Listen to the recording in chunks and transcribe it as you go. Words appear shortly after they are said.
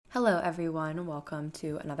Hello, everyone. Welcome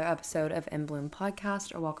to another episode of In Bloom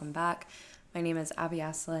Podcast, or welcome back. My name is Abby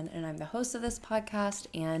Aslin, and I'm the host of this podcast.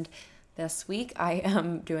 And this week, I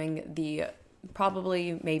am doing the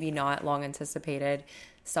probably, maybe not long anticipated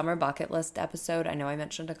summer bucket list episode. I know I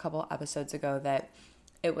mentioned a couple episodes ago that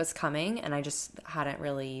it was coming, and I just hadn't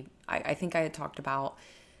really. I think I had talked about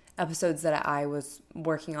episodes that I was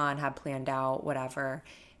working on, had planned out, whatever.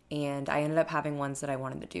 And I ended up having ones that I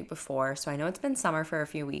wanted to do before. So I know it's been summer for a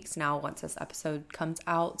few weeks now once this episode comes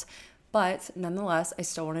out. But nonetheless, I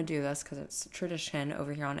still want to do this because it's tradition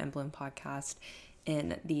over here on In Bloom Podcast.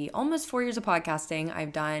 In the almost 4 years of podcasting,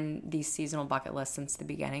 I've done these seasonal bucket lists since the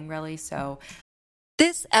beginning, really. So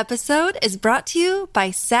this episode is brought to you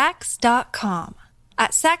by Sax.com.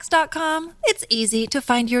 At Sax.com, it's easy to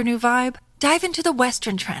find your new vibe. Dive into the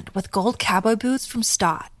Western trend with gold cowboy boots from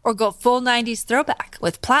Stott, or go full 90s throwback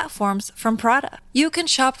with platforms from Prada. You can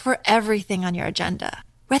shop for everything on your agenda,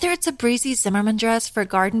 whether it's a breezy Zimmermann dress for a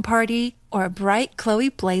garden party or a bright Chloe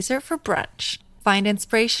blazer for brunch. Find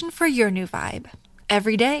inspiration for your new vibe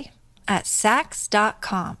every day at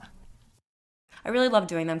Sax.com. I really love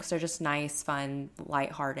doing them because they're just nice, fun,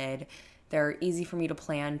 lighthearted. They're easy for me to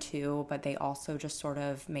plan too, but they also just sort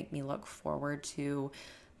of make me look forward to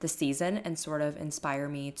the season and sort of inspire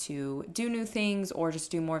me to do new things or just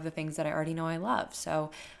do more of the things that I already know I love. So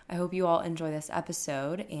I hope you all enjoy this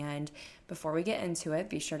episode. And before we get into it,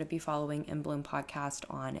 be sure to be following In Bloom Podcast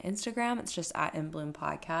on Instagram. It's just at In Bloom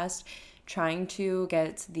Podcast. Trying to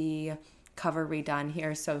get the cover redone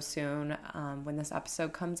here so soon. When this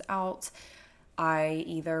episode comes out, I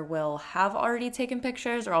either will have already taken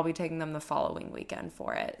pictures or I'll be taking them the following weekend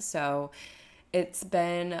for it. So it's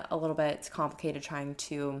been a little bit complicated trying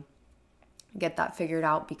to get that figured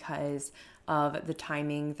out because of the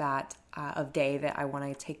timing that of day that I want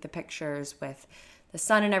to take the pictures with the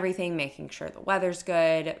sun and everything, making sure the weather's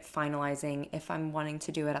good, finalizing if I'm wanting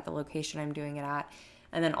to do it at the location I'm doing it at,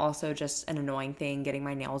 and then also just an annoying thing, getting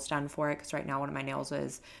my nails done for it, because right now one of my nails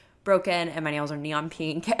is broken and my nails are neon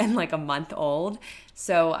pink and like a month old.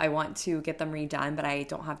 So I want to get them redone, but I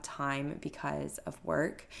don't have time because of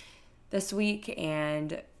work this week,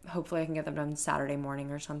 and hopefully I can get them done Saturday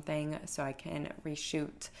morning or something so I can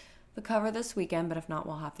reshoot the cover this weekend, but if not,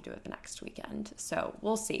 we'll have to do it the next weekend. So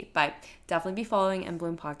we'll see, but definitely be following In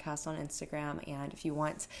Bloom Podcast on Instagram, and if you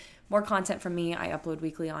want more content from me, I upload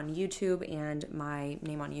weekly on YouTube, and my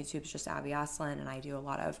name on YouTube is just Abby Aslin, and I do a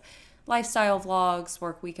lot of lifestyle vlogs,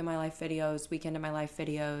 work week in my life videos, weekend in my life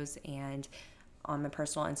videos, and on my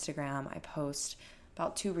personal Instagram, I post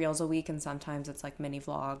about 2 reels a week, and sometimes it's like mini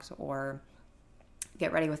vlogs or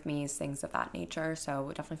get ready with me's, things of that nature. So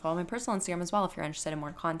definitely follow my personal Instagram as well if you're interested in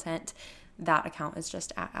more content. That account is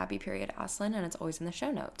just at Abby.Aslin, and it's always in the show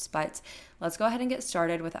notes. But let's go ahead and get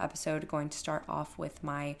started with the episode. Going to start off with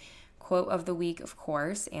my quote of the week, of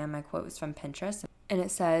course, and my quote is from Pinterest. And it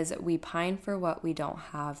says, "We pine for what we don't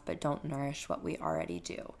have, but don't nourish what we already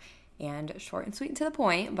do." And short and sweet and to the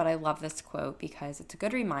point, but I love this quote because it's a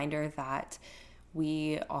good reminder that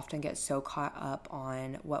we often get so caught up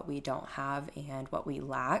on what we don't have and what we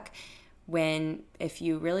lack, when if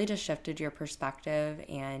you really just shifted your perspective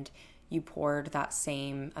and you poured that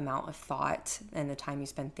same amount of thought and the time you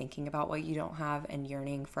spend thinking about what you don't have and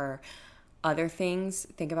yearning for other things,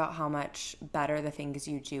 think about how much better the things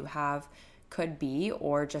you do have could be,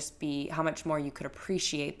 or just be how much more you could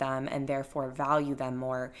appreciate them and therefore value them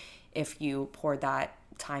more if you poured that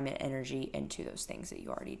time and energy into those things that you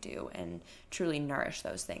already do and truly nourish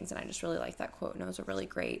those things. And I just really like that quote, and it was a really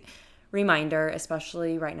great reminder,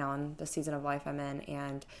 especially right now in the season of life I'm in,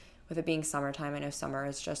 and with it being summertime. I know summer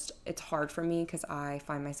is just, it's hard for me because I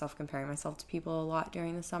find myself comparing myself to people a lot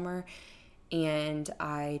during the summer, and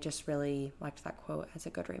I just really liked that quote as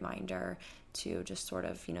a good reminder to just sort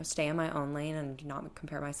of, stay in my own lane and not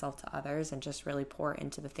compare myself to others, and just really pour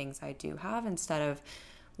into the things I do have instead of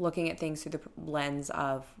looking at things through the lens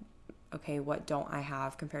of, okay, what don't I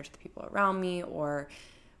have compared to the people around me, or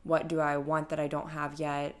what do I want that I don't have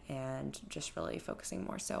yet, and just really focusing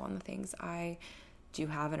more so on the things I do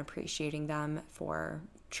have and appreciating them for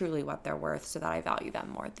truly what they're worth so that I value them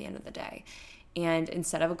more at the end of the day. And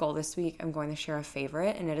instead of a goal this week, I'm going to share a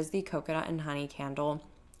favorite, and it is the coconut and honey candle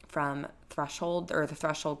from Threshold, or the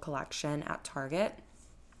Threshold collection at Target.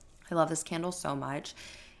 I love this candle so much.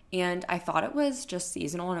 And I thought it was just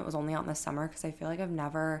seasonal and it was only out in the summer, because I feel like I've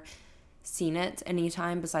never seen it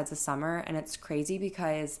anytime besides the summer. And it's crazy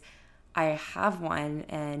because I have one,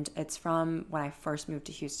 and it's from when I first moved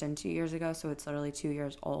to Houston 2 years ago. So it's literally 2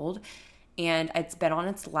 years old. And it's been on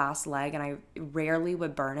its last leg, and I rarely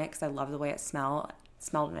would burn it because I love the way it smelled,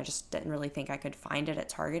 and I just didn't really think I could find it at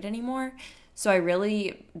Target anymore. So I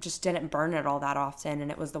really just didn't burn it all that often,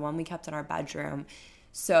 and it was the one we kept in our bedroom.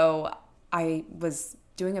 So I was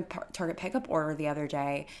doing a Target pickup order the other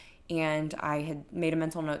day, and I had made a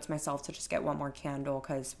mental note to myself to just get one more candle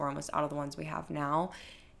because we're almost out of the ones we have now.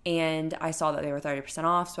 And I saw that they were 30%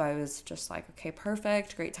 off, so I was just like, okay,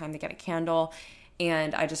 perfect, great time to get a candle.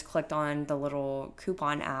 And I just clicked on the little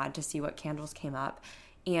coupon ad to see what candles came up.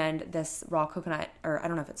 And this raw coconut, or I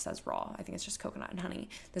don't know if it says raw, I think it's just coconut and honey.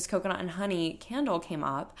 This coconut and honey candle came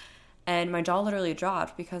up, and my jaw literally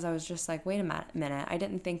dropped because I was just like, wait a minute. I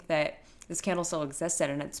didn't think that this candle still existed,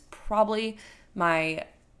 and it's probably my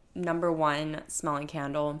number one smelling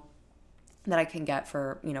candle that I can get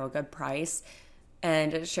for, a good price.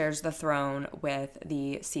 And it shares the throne with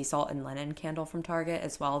the sea salt and linen candle from Target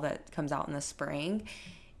as well that comes out in the spring.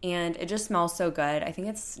 And it just smells so good. I think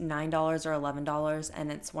it's $9 or $11,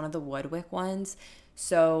 and it's one of the Woodwick ones.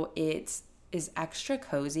 So it is extra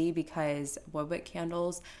cozy because Woodwick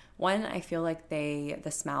candles, one, I feel like the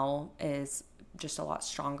smell is just a lot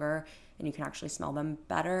stronger and you can actually smell them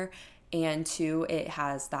better. And two, it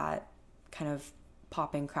has that kind of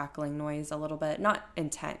popping, crackling noise a little bit. Not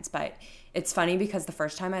intense, but it's funny because the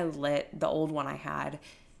first time I lit the old one I had,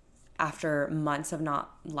 after months of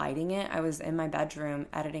not lighting it, I was in my bedroom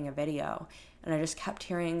editing a video, and I just kept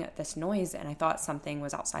hearing this noise, and I thought something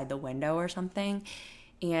was outside the window or something.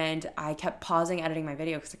 And I kept pausing editing my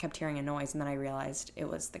video because I kept hearing a noise, and then I realized it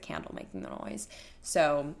was the candle making the noise.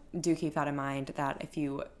 So do keep that in mind, that if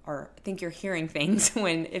you think you're hearing things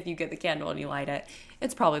if you get the candle and you light it,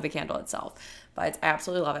 it's probably the candle itself. But I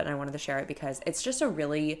absolutely love it, and I wanted to share it because it's just a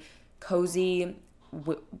really cozy,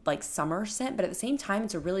 like summer scent, but at the same time,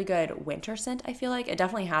 it's a really good winter scent. I feel like it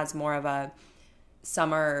definitely has more of a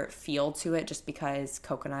summer feel to it just because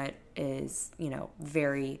coconut is,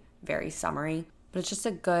 very, very summery. But it's just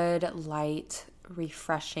a good, light,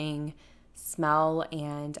 refreshing smell,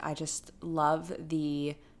 and I just love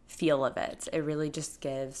the feel of it. It really just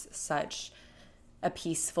gives such a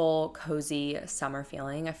peaceful, cozy summer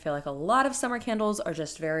feeling. I feel like a lot of summer candles are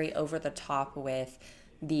just very over the top with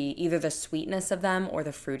either the sweetness of them or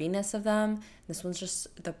the fruitiness of them. This one's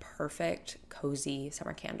just the perfect cozy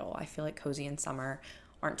summer candle. I feel like cozy and summer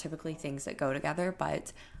aren't typically things that go together,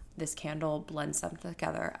 but this candle blends them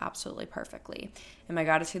together absolutely perfectly. In my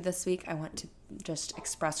gratitude this week, I want to just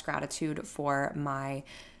express gratitude for my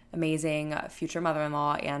amazing future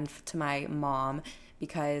mother-in-law and to my mom,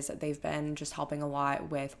 because they've been just helping a lot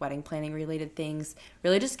with wedding planning related things,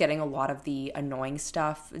 really just getting a lot of the annoying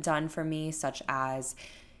stuff done for me, such as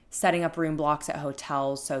setting up room blocks at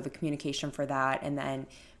hotels, so the communication for that, and then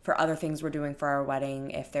for other things we're doing for our wedding,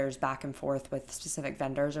 if there's back and forth with specific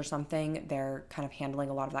vendors or something, they're kind of handling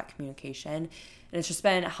a lot of that communication. And it's just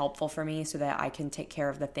been helpful for me so that I can take care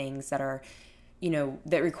of the things that are,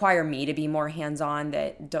 that require me to be more hands-on,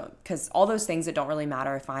 because all those things that don't really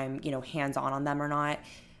matter if I'm, hands-on on them or not,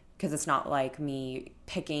 because it's not like me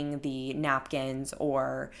picking the napkins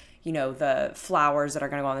or, the flowers that are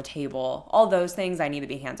going to go on the table. All those things I need to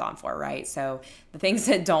be hands-on for, right? So the things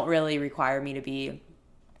that don't really require me to be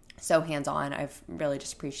so hands-on, I've really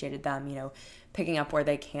just appreciated them, picking up where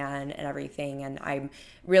they can and everything. And I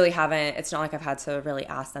really haven't, it's not like I've had to really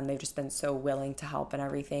ask them. They've just been so willing to help and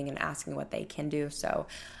everything and asking what they can do. So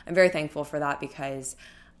I'm very thankful for that, because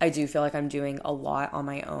I do feel like I'm doing a lot on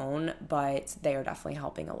my own, but they are definitely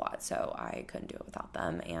helping a lot. So I couldn't do it without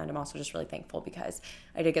them. And I'm also just really thankful because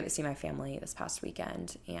I did get to see my family this past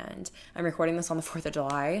weekend, and I'm recording this on the 4th of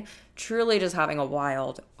July, truly just having a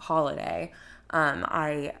wild holiday.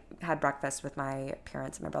 I had breakfast with my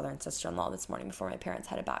parents and my brother and sister-in-law this morning before my parents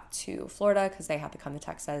headed back to Florida, because they had to come to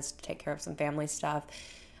Texas to take care of some family stuff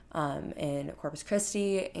in Corpus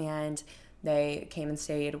Christi, and they came and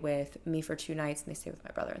stayed with me for 2 nights, and they stayed with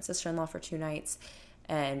my brother and sister-in-law for 2 nights,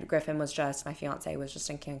 and Griffin my fiance was just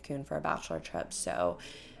in Cancun for a bachelor trip, so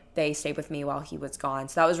they stayed with me while he was gone.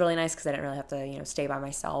 So that was really nice because I didn't really have to, stay by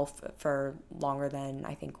myself for longer than,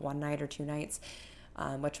 I think, 1 night or 2 nights.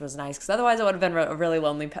 Which was nice, because otherwise it would have been really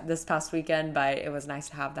lonely this past weekend, but it was nice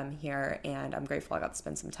to have them here, and I'm grateful I got to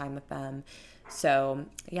spend some time with them. So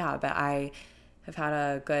yeah, but I have had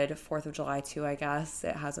a good 4th of July too, I guess.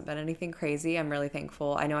 It hasn't been anything crazy. I'm really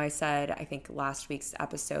thankful. I know I said, I think last week's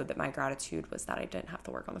episode, that my gratitude was that I didn't have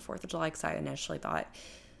to work on the 4th of July, because I initially thought,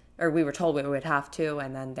 or we were told we would have to,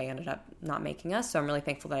 and then they ended up not making us. So I'm really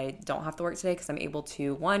thankful that I don't have to work today, because I'm able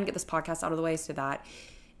to, one, get this podcast out of the way so that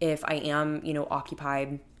if I am,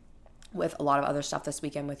 occupied with a lot of other stuff this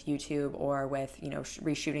weekend with YouTube or with,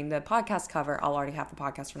 reshooting the podcast cover, I'll already have the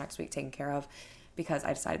podcast for next week taken care of. because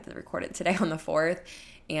I decided to record it today on the 4th.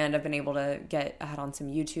 And I've been able to get ahead on some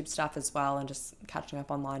YouTube stuff as well and just catching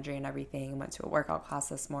up on laundry and everything. I went to a workout class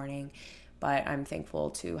this morning, but I'm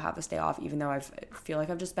thankful to have this day off, even though I feel like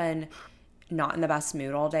I've just been not in the best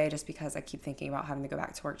mood all day just because I keep thinking about having to go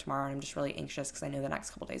back to work tomorrow, and I'm just really anxious because I know the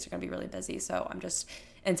next couple days are going to be really busy. So I'm just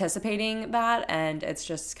anticipating that, and it's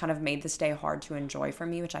just kind of made this day hard to enjoy for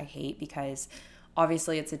me, which I hate because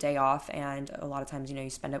obviously it's a day off, and a lot of times, you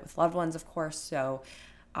spend it with loved ones, of course. So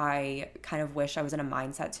I kind of wish I was in a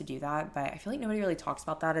mindset to do that, but I feel like nobody really talks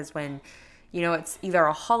about that is when, it's either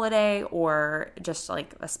a holiday or just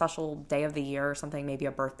like a special day of the year or something, maybe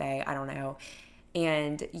a birthday, I don't know.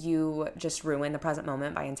 And you just ruin the present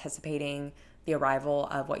moment by anticipating the arrival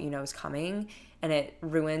of what is coming, and it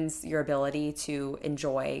ruins your ability to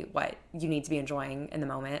enjoy what you need to be enjoying in the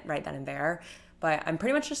moment right then and there. But I'm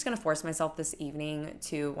pretty much just going to force myself this evening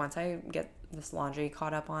to, once I get this laundry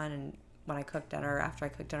caught up on and when I cook dinner, after I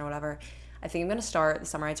cook dinner, whatever, I think I'm going to start The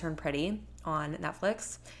Summer I Turned Pretty on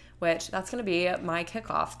Netflix, which that's going to be my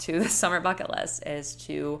kickoff to the summer bucket list, is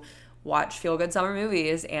to watch feel-good summer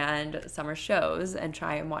movies and summer shows and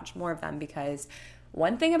try and watch more of them, because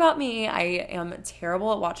one thing about me, I am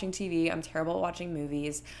terrible at watching TV. I'm terrible at watching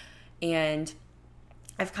movies, and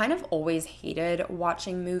I've kind of always hated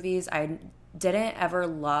watching movies. I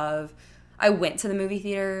went to the movie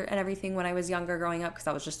theater and everything when I was younger growing up because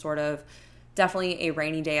that was just sort of definitely a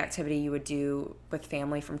rainy day activity you would do with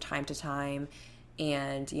family from time to time.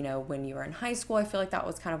 And, when you were in high school, I feel like that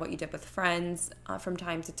was kind of what you did with friends from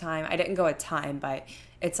time to time. I didn't go a ton, but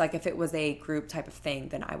it's like if it was a group type of thing,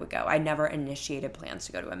 then I would go. I never initiated plans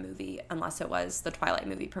to go to a movie unless it was the Twilight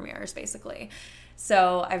movie premieres, basically.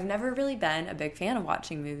 So I've never really been a big fan of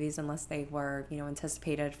watching movies unless they were,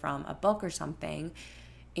 anticipated from a book or something.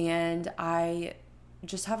 And I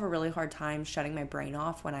just have a really hard time shutting my brain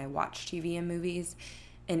off when I watch TV and movies.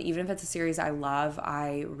 And even if it's a series I love,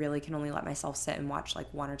 I really can only let myself sit and watch like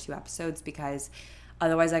 1 or 2 episodes, because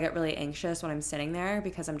otherwise I get really anxious when I'm sitting there,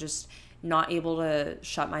 because I'm just not able to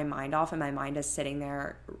shut my mind off, and my mind is sitting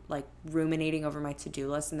there like ruminating over my to-do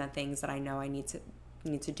list and the things that I know I need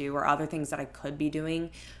to do, or other things that I could be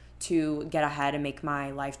doing to get ahead and make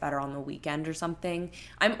my life better on the weekend or something.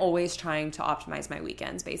 I'm always trying to optimize my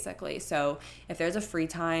weekends, basically. So if there's a free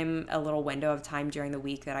time, a little window of time during the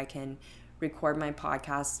week that I can record my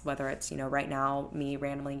podcast, whether it's, right now, me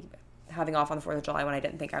randomly having off on the 4th of July when I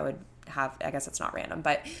didn't think I would have, I guess it's not random,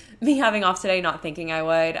 but me having off today, not thinking I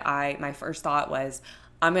would, my first thought was,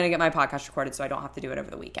 I'm going to get my podcast recorded so I don't have to do it over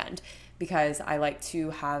the weekend, because I like to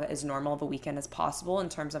have as normal of a weekend as possible in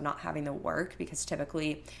terms of not having to work, because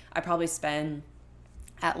typically I probably spend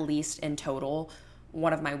at least in total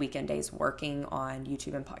one of my weekend days working on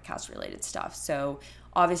YouTube and podcast related stuff. So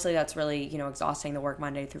obviously that's really, exhausting, the work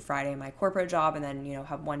Monday through Friday in my corporate job, and then,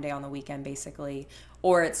 have one day on the weekend basically,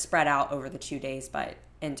 or it's spread out over the 2 days, but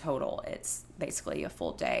in total it's basically a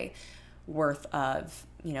full day worth of,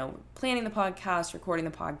 planning the podcast, recording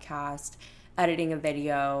the podcast, editing a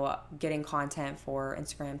video, getting content for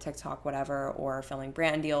Instagram, TikTok, whatever, or filming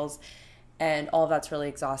brand deals. And all of that's really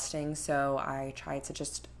exhausting. So I try to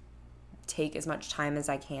just take as much time as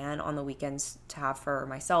I can on the weekends to have for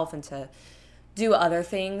myself and to do other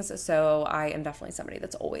things. So I am definitely somebody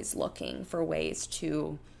that's always looking for ways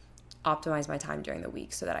to optimize my time during the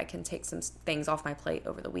week so that I can take some things off my plate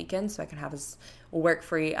over the weekend so I can have as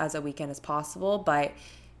work-free as a weekend as possible. But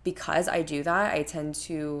because I do that, I tend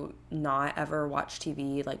to not ever watch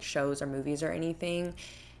TV, like shows or movies or anything.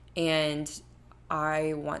 And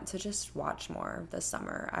I want to just watch more this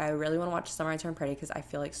summer. I really want to watch Summer I Turned Pretty because I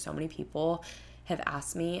feel like so many people have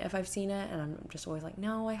asked me if I've seen it, and I'm just always like,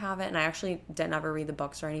 no, I haven't. And I actually didn't ever read the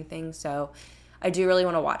books or anything, so I do really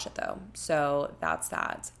want to watch it though. So that's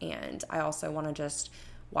that. And I also want to just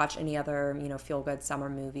watch any other, feel-good summer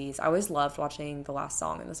movies. I always loved watching The Last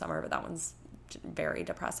Song in the Summer, but that one's very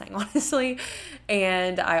depressing, honestly.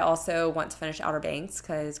 And I also want to finish Outer Banks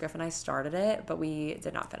because Griff and I started it, but we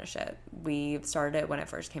did not finish it. We started it when it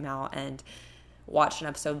first came out and watched an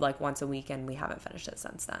episode like once a week, and we haven't finished it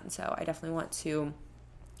since then. So I definitely want to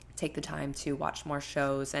take the time to watch more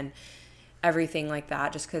shows and everything like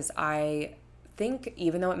that, just because I think,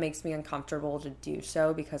 even though it makes me uncomfortable to do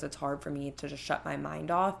so because it's hard for me to just shut my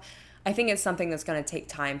mind off, I think it's something that's going to take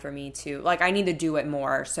time for me to, like, I need to do it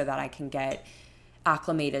more so that I can get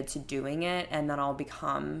acclimated to doing it, and then I'll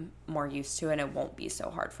become more used to it, and it won't be so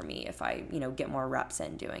hard for me if I, get more reps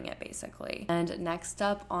in doing it, basically. And next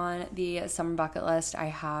up on the summer bucket list, I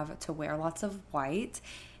have to wear lots of white.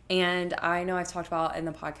 And I know I've talked about in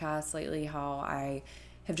the podcast lately how I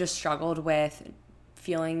have just struggled with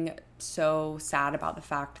feeling so sad about the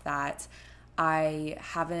fact that I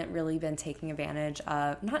haven't really been taking advantage of,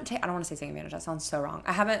 I don't want to say taking advantage, that sounds so wrong.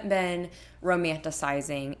 I haven't been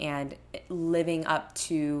romanticizing and living up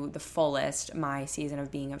to the fullest my season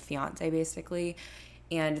of being a fiance, basically.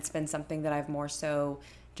 And it's been something that I've more so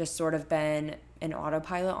just sort of been an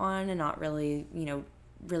autopilot on and not really,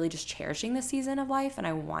 really just cherishing the season of life. And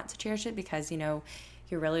I want to cherish it because,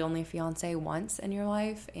 you're really only a fiance once in your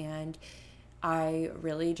life. And I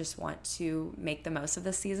really just want to make the most of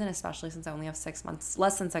this season, especially since I only have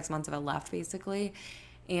less than 6 months of it left, basically.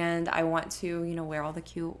 And I want to, wear all the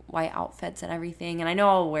cute white outfits and everything. And I know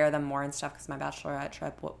I'll wear them more and stuff because my bachelorette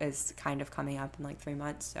trip is kind of coming up in like 3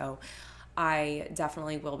 months. So I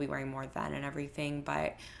definitely will be wearing more then and everything.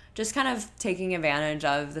 But just kind of taking advantage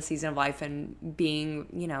of the season of life and being,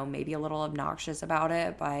 maybe a little obnoxious about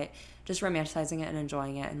it, but just romanticizing it and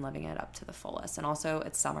enjoying it and living it up to the fullest. And also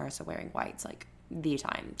it's summer, so wearing white's like the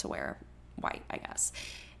time to wear white, I guess.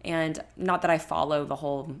 And not that I follow the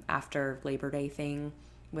whole after Labor Day thing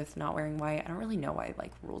with not wearing white. I don't really know why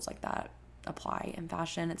like rules like that apply in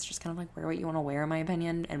fashion. It's just kind of like wear what you want to wear, in my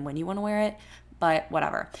opinion, and when you want to wear it. But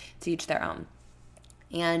whatever, to each their own.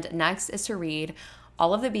 And next is to read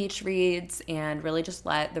all of the beach reads and really just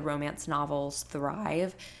let the romance novels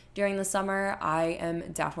thrive during the summer. I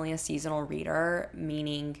am definitely a seasonal reader,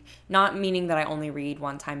 not meaning that I only read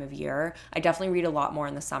one time of year. I definitely read a lot more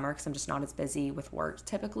in the summer because I'm just not as busy with work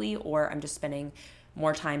typically, or I'm just spending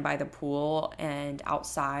more time by the pool and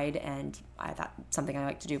outside, and that's something I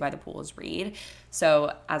like to do by the pool is read.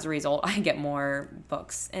 So as a result, I get more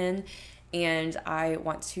books in, and I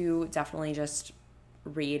want to definitely just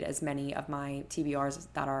read as many of my TBRs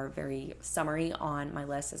that are very summery on my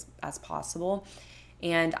list as possible.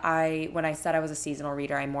 And when I said I was a seasonal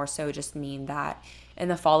reader, I more so just mean that in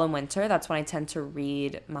the fall and winter, that's when I tend to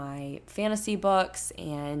read my fantasy books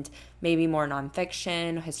and maybe more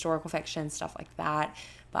nonfiction, historical fiction, stuff like that.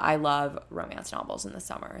 But I love romance novels in the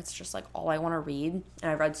summer. It's just like all I want to read.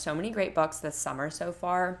 And I've read so many great books this summer so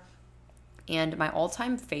far. And my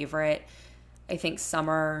all-time favorite, I think,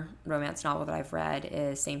 summer romance novel that I've read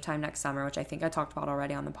is Same Time Next Summer, which I think I talked about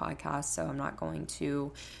already on the podcast, so I'm not going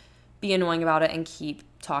to be annoying about it and keep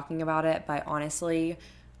talking about it. But honestly,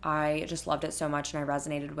 I just loved it so much and I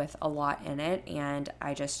resonated with a lot in it, and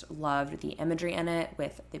I just loved the imagery in it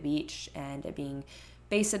with the beach and it being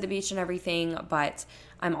based at the beach and everything. But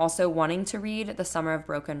I'm also wanting to read The Summer of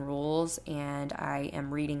Broken Rules, and I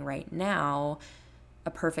am reading right now A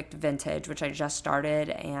Perfect Vintage, which I just started,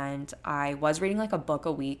 and I was reading like a book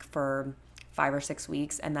a week for 5 or 6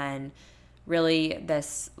 weeks, and then really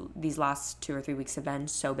these last 2 or 3 weeks have been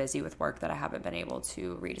so busy with work that I haven't been able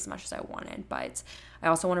to read as much as I wanted. But I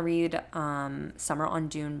also want to read Summer on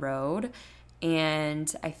Dune Road,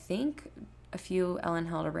 and I think a few Ellen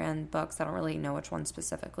Hildebrand books. I don't really know which one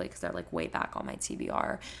specifically because they're like way back on my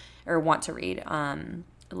TBR or want to read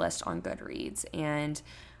list on Goodreads. And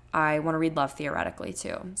I want to read Love Theoretically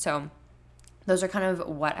too. So those are kind of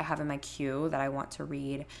what I have in my queue that I want to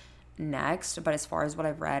read next. But as far as what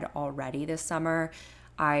I've read already this summer,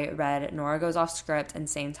 I read Nora Goes Off Script and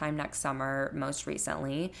Same Time Next Summer most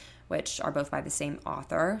recently, which are both by the same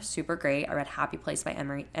author. Super great. I read Happy Place by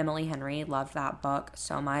Emily Henry. Loved that book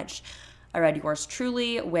so much. I read Yours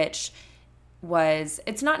Truly, which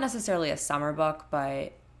it's not necessarily a summer book,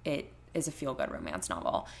 but it is a feel-good romance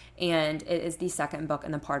novel. And it is the second book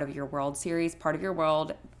in the Part of Your World series. Part of Your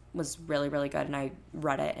World was really, really good, and I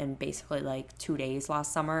read it in basically like 2 days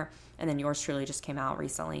last summer. And then Yours Truly just came out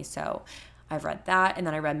recently, so I've read that. And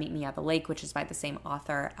then I read Meet Me at the Lake, which is by the same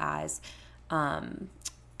author as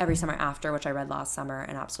Every Summer After, which I read last summer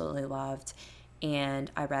and absolutely loved. And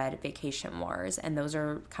I read Vacation Wars, and those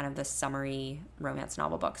are kind of the summery romance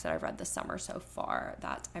novel books that I've read this summer so far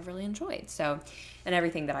that I've really enjoyed. So, and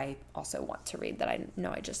everything that I also want to read that I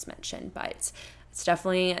know I just mentioned, but it's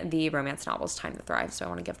definitely the romance novels' time to thrive, so I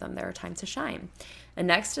want to give them their time to shine. And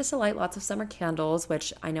next is to light lots of summer candles,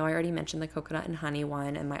 which I know I already mentioned the coconut and honey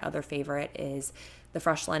one, and my other favorite is the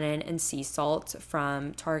fresh linen and sea salt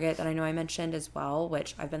from Target that I know I mentioned as well,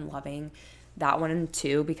 which I've been loving that one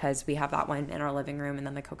too because we have that one in our living room, and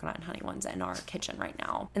then the coconut and honey one's in our kitchen right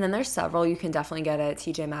now. And then there's several you can definitely get at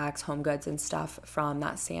TJ Maxx, Home Goods, and stuff from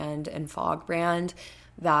that Sand and Fog brand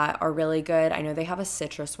that are really good. I know they have a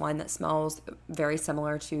citrus one that smells very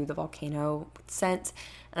similar to the volcano scent,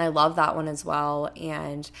 and I love that one as well.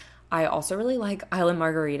 And I also really like Island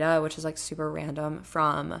Margarita, which is like super random,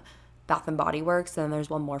 from Bath & Body Works. And then there's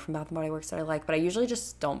one more from Bath & Body Works that I like, but I usually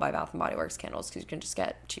just don't buy Bath & Body Works candles because you can just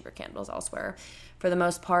get cheaper candles elsewhere for the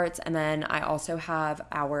most part. And then I also have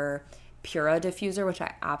our Pura diffuser, which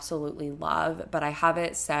I absolutely love, but I have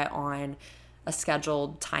it set on a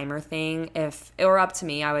scheduled timer thing. If it were up to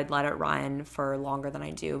me, I would let it run for longer than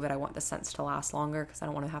I do, but I want the scents to last longer because I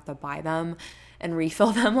don't want to have to buy them and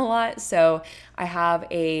refill them a lot. So I have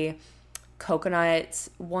a coconut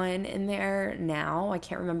one in there now. I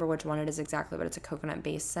can't remember which one it is exactly, but it's a coconut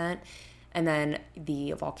based scent. And then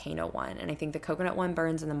the volcano one. And I think the coconut one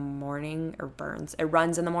burns in the morning, it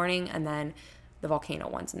runs in the morning, and then the volcano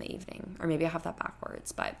one's in the evening. Or maybe I have that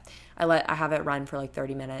backwards, but I have it run for like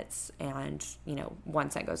 30 minutes, and one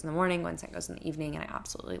scent goes in the morning, one scent goes in the evening, and I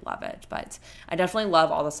absolutely love it. But I definitely love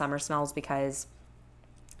all the summer smells because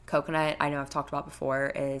coconut, I know I've talked about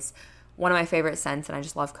before, is one of my favorite scents, and I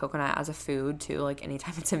just love coconut as a food too. Like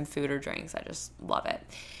anytime it's in food or drinks, I just love it.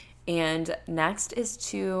 And next is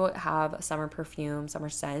to have summer perfume, summer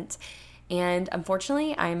scent. And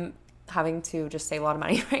unfortunately, I'm having to just save a lot of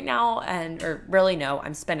money right now.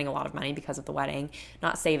 I'm spending a lot of money because of the wedding,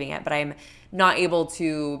 not saving it, but I'm not able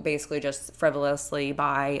to basically just frivolously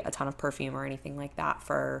buy a ton of perfume or anything like that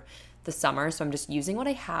for the summer. So I'm just using what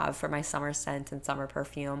I have for my summer scent and summer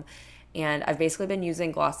perfume. And I've basically been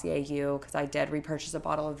using Glossier You because I did repurchase a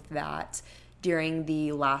bottle of that during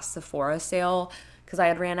the last Sephora sale, because I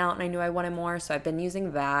had ran out and I knew I wanted more. So I've been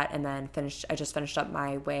using that, and then I just finished up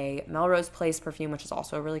my Way Melrose Place perfume, which is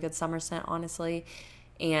also a really good summer scent, honestly.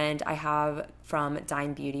 And I have from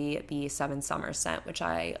Dime Beauty the 7 Summer scent, which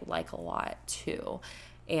I like a lot too.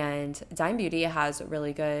 And Dime Beauty has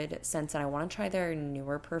really good scents, and I want to try their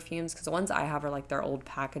newer perfumes because the ones I have are like their old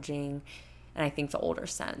packaging, and I think the older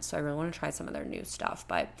scents. So I really want to try some of their new stuff.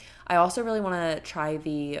 But I also really want to try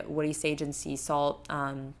the Woody Sage and Sea Salt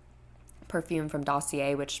perfume from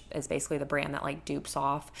Dossier, which is basically the brand that like dupes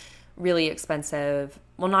off really expensive,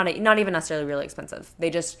 well, not even necessarily really expensive, they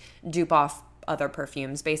just dupe off other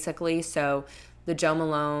perfumes basically. So the Jo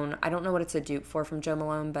Malone, I don't know what it's a dupe for from Jo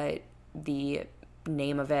Malone, but the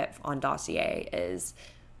name of it on Dossier is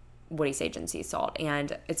Woody Sage and Sea Salt.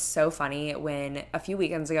 And it's so funny, when a few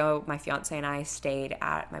weekends ago my fiance and I stayed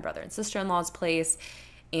at my brother and sister-in-law's place,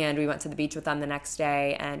 and we went to the beach with them the next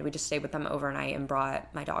day, and we just stayed with them overnight and brought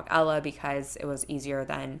my dog Ella because it was easier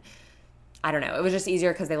than, I don't know, it was just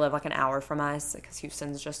easier because they live like an hour from us, because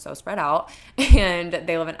Houston's just so spread out, and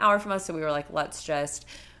they live an hour from us. So we were like, let's just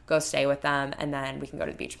go stay with them, and then we can go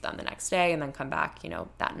to the beach with them the next day and then come back,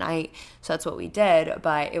 that night. So that's what we did.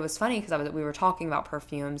 But it was funny because we were talking about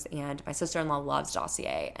perfumes, and my sister-in-law loves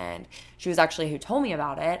Dossier, and she was actually who told me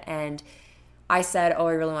about it. And I said,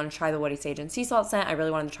 I really want to try the Woody Sage and Sea Salt scent. I really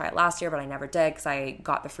wanted to try it last year, but I never did because I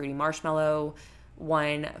got the Fruity Marshmallow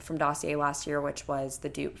one from Dossier last year, which was the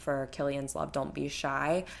dupe for Killian's Love Don't Be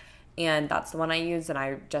Shy. And that's the one I used, and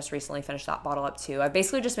I just recently finished that bottle up too. I've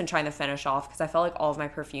basically just been trying to finish off because I felt like all of my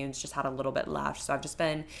perfumes just had a little bit left. So I've just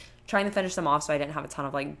been trying to finish them off so I didn't have a ton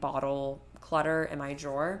of like bottle clutter in my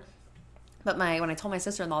drawer. But when I told my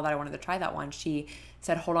sister-in-law that I wanted to try that one, she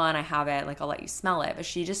said, hold on, I have it. Like, I'll let you smell it. But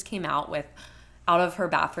she just came out of her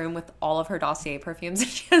bathroom with all of her Dossier perfumes, and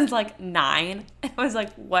she has like 9. I was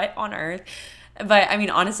like, what on earth? But I mean,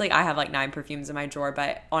 honestly, I have like 9 perfumes in my drawer,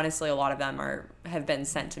 but honestly, a lot of them have been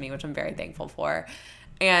sent to me, which I'm very thankful for.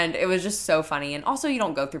 And it was just so funny. And also, you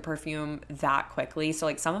don't go through perfume that quickly. So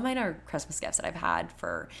like some of mine are Christmas gifts that I've had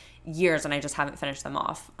for years, and I just haven't finished them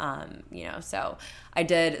off. So I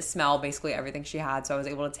did smell basically everything she had. So I was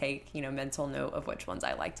able to take, mental note of which ones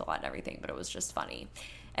I liked a lot and everything, but it was just funny.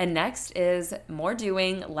 And next is more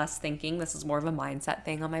doing, less thinking. This is more of a mindset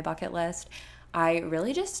thing on my bucket list. I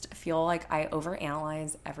really just feel like I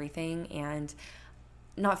overanalyze everything, and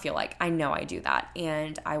not feel like, I know I do that.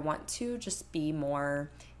 And I want to just be more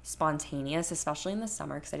spontaneous, especially in the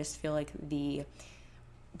summer, because I just feel like the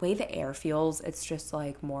way the air feels, it's just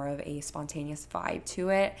like more of a spontaneous vibe to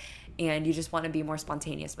it. And you just want to be more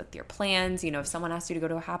spontaneous with your plans. If someone asks you to go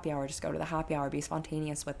to a happy hour, just go to the happy hour, be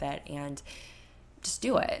spontaneous with it, and just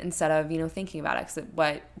do it instead of, thinking about it.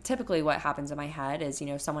 Because what happens in my head is,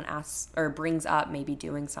 someone asks or brings up maybe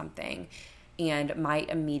doing something, and my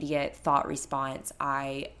immediate thought response,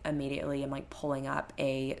 I immediately am like pulling up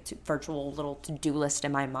a virtual little to-do list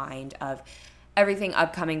in my mind of everything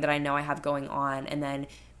upcoming that I know I have going on, and then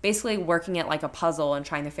basically working it like a puzzle and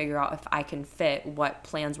trying to figure out if I can fit what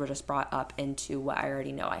plans were just brought up into what I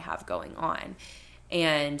already know I have going on.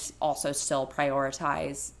 And also still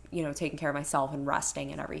prioritize, taking care of myself and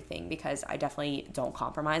resting and everything, because I definitely don't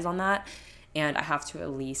compromise on that. And I have to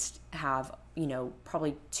at least have,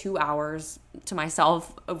 probably 2 hours to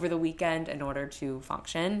myself over the weekend in order to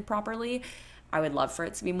function properly. I would love for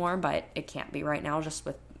it to be more, but it can't be right now, just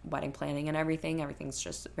with wedding planning and everything. Everything's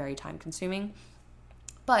just very time consuming.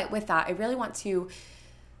 But with that, I really want to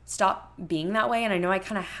stop being that way. And I know I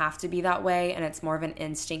kind of have to be that way, and it's more of an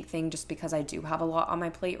instinct thing just because I do have a lot on my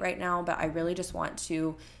plate right now, but I really just want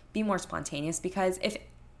to be more spontaneous, because if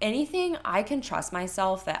anything, I can trust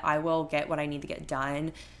myself that I will get what I need to get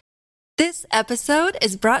done. This episode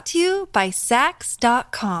is brought to you by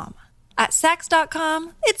Sax.com. At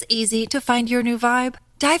Sax.com, it's easy to find your new vibe.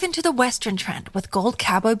 Dive into the Western trend with gold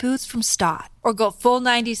cowboy boots from Stott, or go full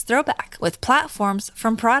 90s throwback with platforms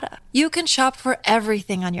from Prada. You can shop for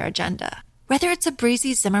everything on your agenda, whether it's a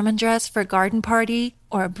breezy Zimmermann dress for a garden party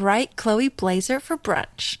or a bright Chloe blazer for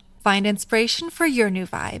brunch. Find inspiration for your new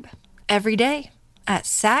vibe every day at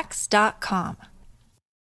Sax.com.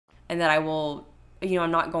 And that I will,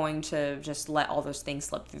 I'm not going to just let all those things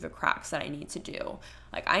slip through the cracks that I need to do.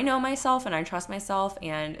 Like, I know myself and I trust myself,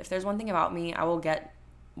 and if there's one thing about me, I will get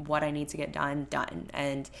what I need to get done.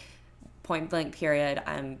 And point blank period,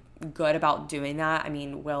 I'm good about doing that. I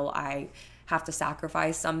mean, will I have to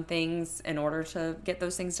sacrifice some things in order to get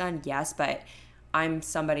those things done? Yes, but I'm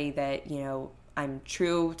somebody that, I'm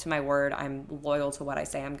true to my word. I'm loyal to what I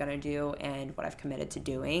say I'm going to do and what I've committed to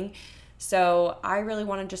doing. So I really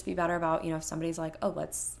want to just be better about, if somebody's like, oh,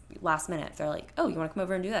 let's last minute, if they're like, oh, you want to come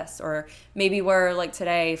over and do this? Or maybe we're like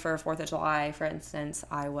today for 4th of July, for instance,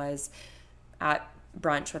 I was at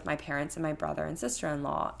brunch with my parents and my brother and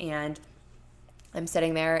sister-in-law, and I'm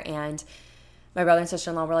sitting there, and my brother and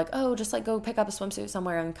sister-in-law were like, oh, just like go pick up a swimsuit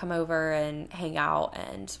somewhere and come over and hang out,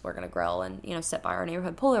 and we're going to grill and, sit by our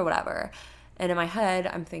neighborhood pool or whatever. And in my head,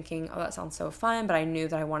 I'm thinking, oh, that sounds so fun, but I knew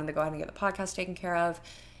that I wanted to go ahead and get the podcast taken care of.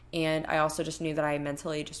 And I also just knew that I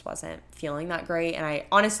mentally just wasn't feeling that great. And I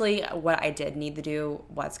honestly, what I did need to do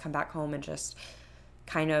was come back home and just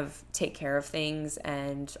kind of take care of things,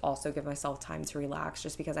 and also give myself time to relax,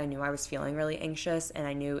 just because I knew I was feeling really anxious, and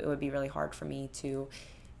I knew it would be really hard for me to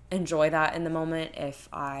enjoy that in the moment if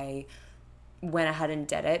I went ahead and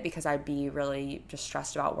did it, because I'd be really just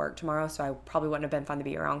stressed about work tomorrow. So I probably wouldn't have been fun to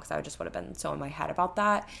be around, because I just would have been so in my head about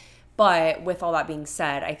that. But with all that being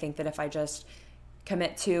said, I think that if I just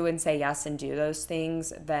commit to and say yes and do those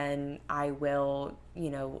things, then I will,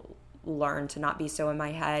 learn to not be so in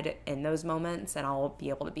my head in those moments, and I'll be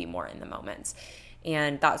able to be more in the moments.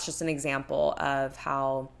 And that's just an example of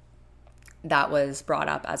how that was brought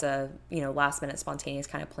up as a, last minute spontaneous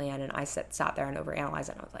kind of plan. And I sat there and overanalyzed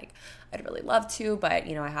it, and I was like, I'd really love to, but,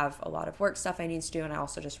 I have a lot of work stuff I need to do, and I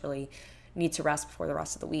also just really need to rest before the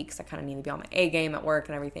rest of the week, because I kind of need to be on my A game at work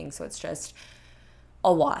and everything. So it's just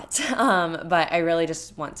a lot. But I really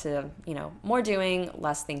just want to, more doing,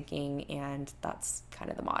 less thinking, and that's kind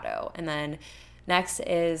of the motto. And then next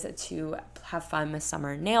is to have fun with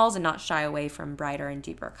summer nails and not shy away from brighter and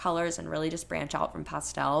deeper colors, and really just branch out from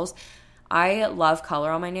pastels. I love color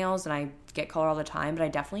on my nails, and I get color all the time, but I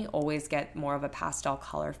definitely always get more of a pastel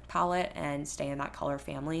color palette and stay in that color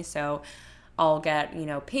family. So I'll get,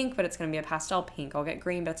 pink, but it's going to be a pastel pink. I'll get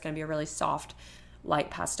green, but it's going to be a really soft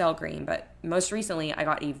light pastel green. But most recently I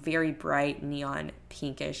got a very bright neon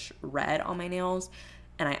pinkish red on my nails,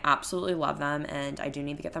 and I absolutely love them, and I do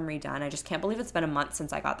need to get them redone. I just can't believe it's been a month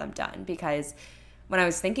since I got them done, because when I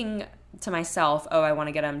was thinking to myself, oh, I want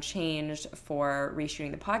to get them changed for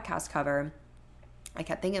reshooting the podcast cover, I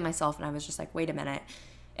kept thinking to myself, and I was just like, wait a minute,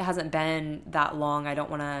 it hasn't been that long. I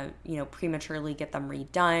don't want to, prematurely get them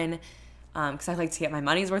redone, because I like to get my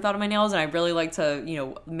money's worth out of my nails, and I really like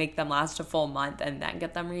to, make them last a full month and then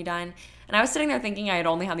get them redone. And I was sitting there thinking I had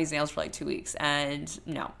only had these nails for like 2 weeks, and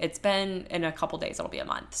no, it's been in a couple days, it'll be a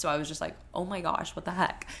month. So I was just like, oh my gosh, what the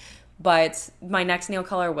heck? But my next nail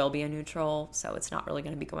color will be a neutral, so it's not really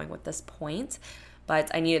going to be going with this point. But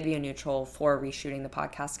I need it to be a neutral for reshooting the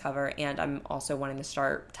podcast cover, and I'm also wanting to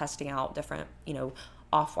start testing out different,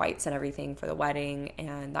 off-whites and everything for the wedding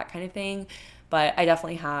and that kind of thing. But I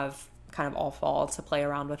definitely have kind of all fall to play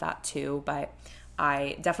around with that too. But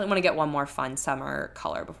I definitely want to get one more fun summer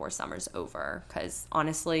color before summer's over, because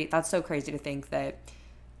honestly, that's so crazy to think that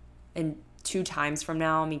in 2 times from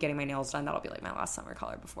now, me getting my nails done, that'll be like my last summer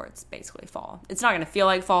color before it's basically fall. It's not going to feel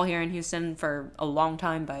like fall here in Houston for a long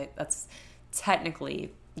time, but that's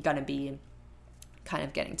technically going to be kind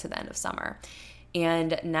of getting to the end of summer.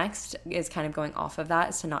 And next is kind of going off of that,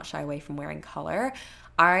 is to not shy away from wearing color.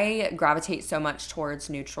 I gravitate so much towards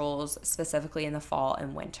neutrals, specifically in the fall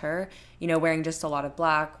and winter, wearing just a lot of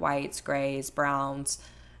black, whites, grays, browns,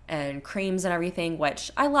 and creams and everything,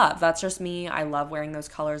 which I love. That's just me. I love wearing those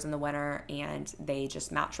colors in the winter, and they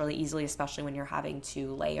just match really easily, especially when you're having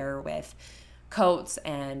to layer with coats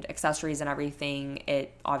and accessories and everything.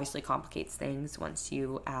 It obviously complicates things once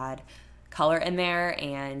you add color in there,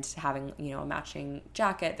 and having, a matching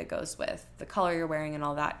jacket that goes with the color you're wearing and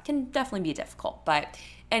all that can definitely be difficult. But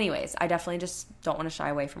anyways, I definitely just don't want to shy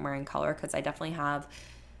away from wearing color because I definitely have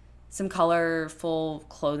some colorful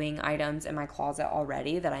clothing items in my closet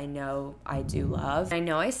already that I know I do love. I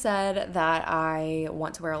know I said that I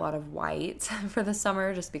want to wear a lot of white for the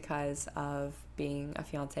summer just because of being a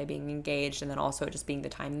fiance, being engaged, and then also just being the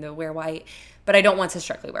time to wear white, but I don't want to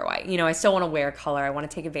strictly wear white. I still want to wear color. I want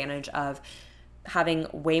to take advantage of having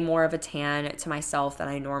way more of a tan to myself than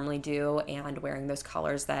I normally do and wearing those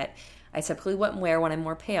colors that I typically wouldn't wear when I'm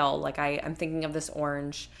more pale. Like I'm thinking of this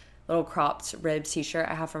orange little cropped rib t-shirt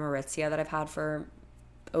I have from Aritzia that I've had for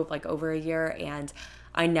like over a year, and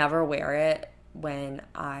I never wear it when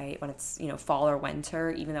it's fall or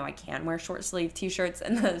winter, even though I can wear short sleeve t-shirts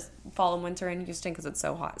in the fall and winter in Houston because it's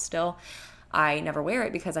so hot still. I never wear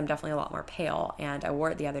it because I'm definitely a lot more pale, and I wore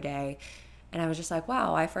it the other day and I was just like,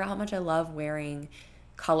 wow, I forgot how much I love wearing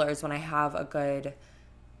colors when I have a good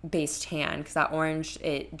base tan, because that orange,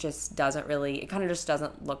 it kind of just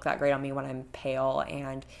doesn't look that great on me when I'm pale.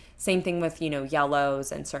 And same thing with,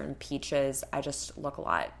 yellows and certain peaches. I just look a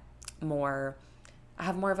lot more, I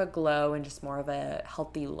have more of a glow and just more of a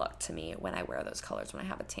healthy look to me when I wear those colors when I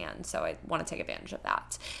have a tan. So I want to take advantage of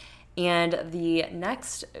that. And the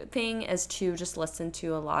next thing is to just listen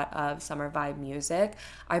to a lot of summer vibe music.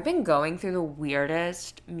 I've been going through the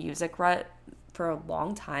weirdest music rut for a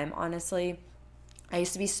long time, honestly. I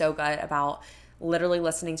used to be so good about literally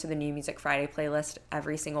listening to the New Music Friday playlist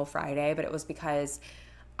every single Friday, but it was because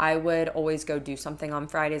I would always go do something on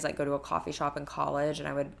Fridays, like go to a coffee shop in college, and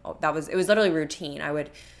it was literally routine. I would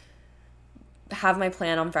have my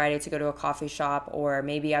plan on Friday to go to a coffee shop, or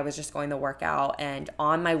maybe I was just going to work out, and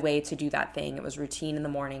on my way to do that thing, it was routine in the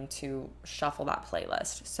morning to shuffle that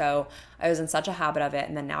playlist. So I was in such a habit of it,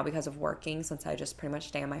 and then now because of working, since I just pretty much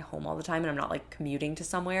stay in my home all the time and I'm not like commuting to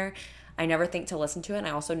somewhere, I never think to listen to it, and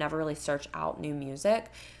I also never really search out new music.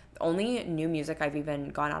 The only new music I've even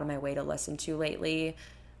gone out of my way to listen to lately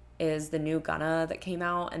is the new Gunna that came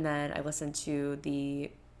out, and then I listened to the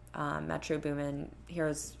Metro Boomin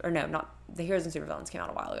Heroes, or no, not the Heroes and Supervillains came out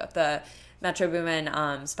a while ago. The Metro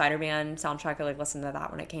Boomin Spider-Man soundtrack, I listened to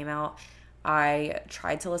that when it came out. I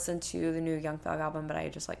tried to listen to the new Young Thug album, but I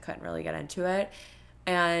just couldn't really get into it.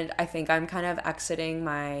 And I think I'm kind of exiting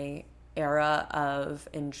my era of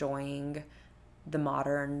enjoying the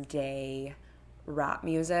modern day rap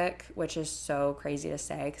music, which is so crazy to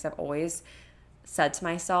say because I've always said to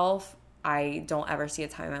myself, I don't ever see a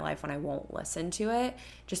time in my life when I won't listen to it,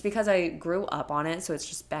 just because I grew up on it. So it's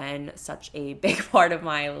just been such a big part of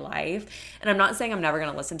my life. And I'm not saying I'm never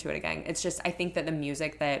going to listen to it again. It's just, I think that the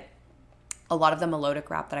music that a lot of the melodic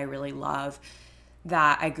rap that I really love,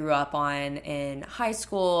 that I grew up on in high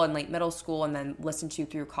school and late middle school and then listened to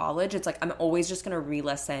through college, it's I'm always just going to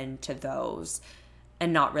re-listen to those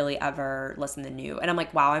and not really ever listen to new. And I'm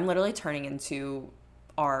like, wow, I'm literally turning into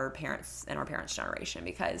our parents and our parents' generation,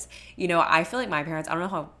 because I feel like my parents, I don't know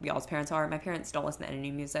how y'all's parents are, my parents don't listen to any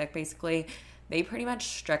new music. Basically, they pretty much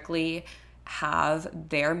strictly have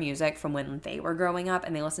their music from when they were growing up,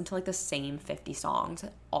 and they listen to the same 50 songs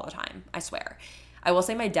all the time, I swear. I will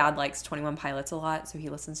say my dad likes 21 Pilots a lot, so he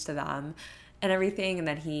listens to them and everything, and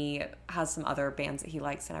then he has some other bands that he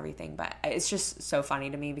likes and everything. But it's just so funny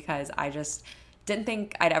to me because I just didn't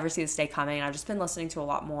think I'd ever see this day coming. I've just been listening to a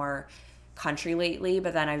lot more country lately,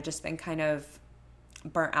 but then I've just been kind of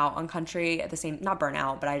burnt out on country not burnt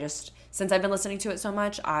out, but since I've been listening to it so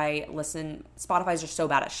much, Spotify's just so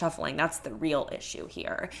bad at shuffling. That's the real issue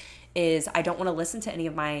here, is I don't want to listen to any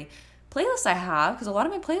of my playlists I have, because a lot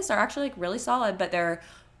of my playlists are actually really solid, but they're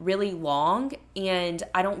really long, and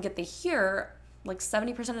I don't get to hear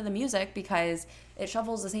 70% of the music because it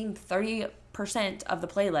shuffles the same 30% of the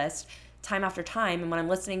playlist time after time. And when I'm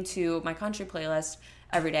listening to my country playlist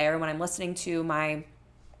every day, or when I'm listening to my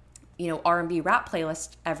R&B rap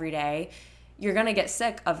playlist every day, you're gonna get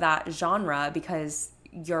sick of that genre because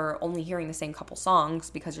you're only hearing the same couple songs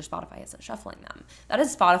because your Spotify isn't shuffling them. That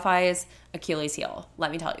is Spotify's Achilles heel,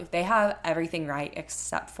 let me tell you. They have everything right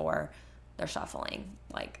except for their shuffling.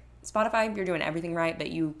 Spotify, you're doing everything right,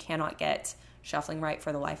 but you cannot get shuffling right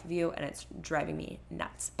for the life of you, and it's driving me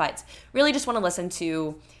nuts. But really just want to listen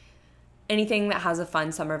to anything that has a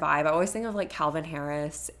fun summer vibe. I always think of Calvin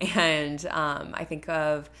Harris, and I think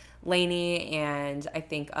of Lainey, and I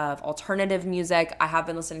think of alternative music. I have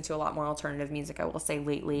been listening to a lot more alternative music, I will say,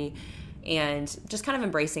 lately, and just kind of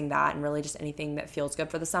embracing that, and really just anything that feels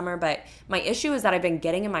good for the summer. But my issue is that I've been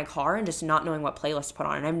getting in my car and just not knowing what playlist to put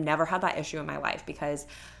on, and I've never had that issue in my life because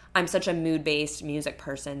I'm such a mood-based music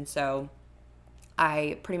person. So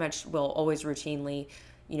I pretty much will always routinely,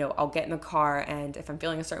 I'll get in the car, and if I'm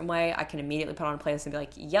feeling a certain way, I can immediately put on a playlist and be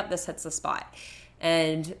like, yep, this hits the spot.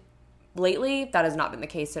 And lately, that has not been the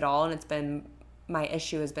case at all. And it's been, my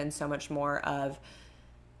issue has been so much more of,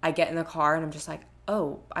 I get in the car and I'm just like,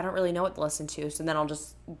 oh, I don't really know what to listen to. So then I'll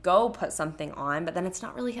just go put something on, but then it's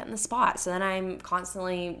not really hitting the spot. So then I'm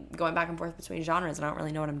constantly going back and forth between genres and I don't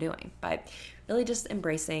really know what I'm doing. But really just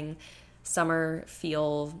embracing summer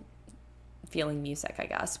feeling music, I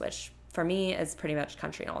guess, which for me is pretty much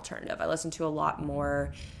country and alternative. I listen to a lot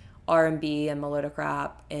more R&B and melodic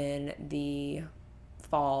rap in the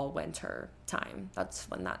fall, winter time. That's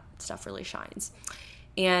when that stuff really shines.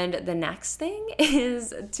 And the next thing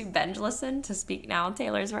is to binge listen to Speak Now,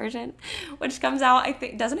 Taylor's version, which comes out, I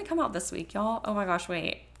think, doesn't it come out this week, y'all? Oh my gosh,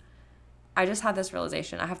 wait. I just had this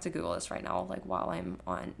realization. I have to Google this right now, like while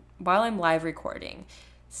I'm live recording.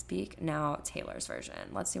 Speak Now, Taylor's version.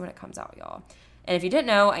 Let's see when it comes out, y'all. And if you didn't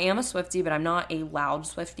know, I am a Swiftie, but I'm not a loud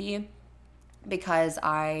Swiftie, because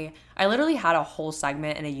I literally had a whole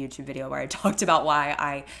segment in a YouTube video where I talked about why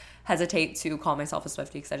I hesitate to call myself a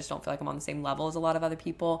Swiftie, because I just don't feel like I'm on the same level as a lot of other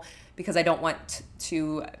people, because I don't want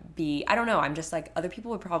to be, I don't know, I'm just like, other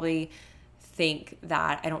people would probably think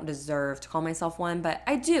that I don't deserve to call myself one, but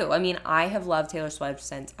I do. I mean, I have loved Taylor Swift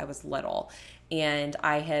since I was little, and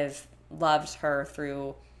I have loved her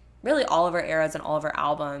through really all of her eras and all of her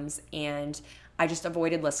albums, and I just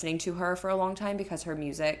avoided listening to her for a long time because her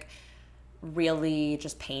music really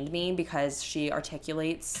just pained me, because she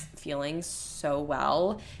articulates feelings so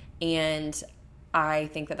well. And I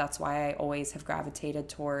think that that's why I always have gravitated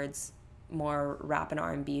towards more rap and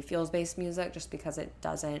R&B feels-based music, just because it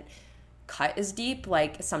doesn't cut as deep.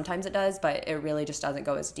 Like, sometimes it does, but it really just doesn't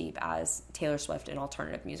go as deep as Taylor Swift and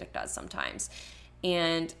alternative music does sometimes.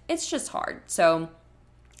 And it's just hard. So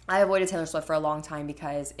I avoided Taylor Swift for a long time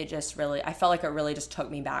because it just really, I felt like it really just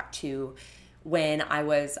took me back to when I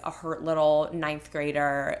was a hurt little ninth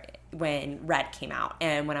grader when Red came out,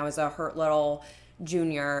 and when I was a hurt little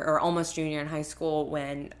junior or almost junior in high school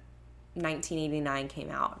when 1989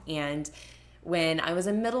 came out, and when I was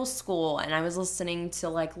in middle school and I was listening to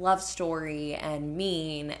like Love Story and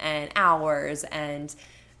Mean and Hours and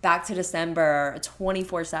Back to December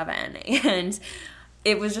 24/7, and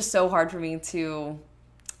it was just so hard for me to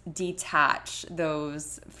detach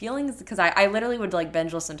those feelings, because I literally would like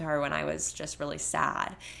binge listen to her when I was just really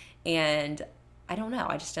sad, and I don't know,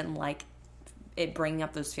 I just didn't like it bringing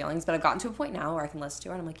up those feelings. But I've gotten to a point now where I can listen to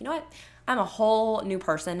her and I'm like, you know what, I'm a whole new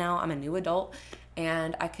person now, I'm a new adult,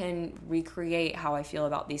 and I can recreate how I feel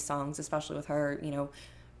about these songs, especially with her, you know,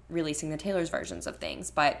 releasing the Taylor's versions of things.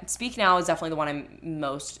 But Speak Now is definitely the one I'm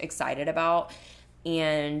most excited about,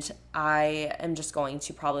 and I am just going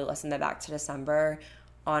to probably listen to Back to December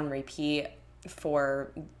on repeat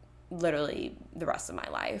for literally the rest of my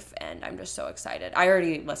life, and I'm just so excited. I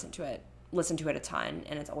already listened to it a ton,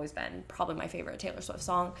 and it's always been probably my favorite Taylor Swift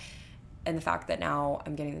song, and the fact that now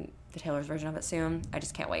I'm getting the Taylor's version of it soon, I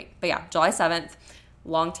just can't wait. But yeah, July 7th,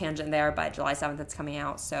 long tangent there, but July 7th it's coming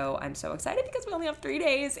out, so I'm so excited because we only have 3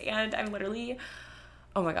 days, and I'm literally,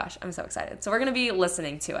 oh my gosh, I'm so excited. So we're going to be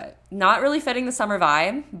listening to it. Not really fitting the summer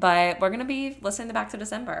vibe, but we're going to be listening to Back to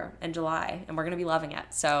December in July, and we're going to be loving it.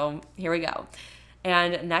 So here we go.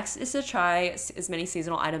 And next is to try as many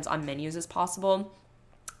seasonal items on menus as possible.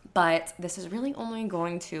 But this is really only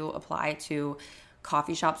going to apply to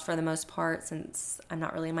coffee shops for the most part, since I'm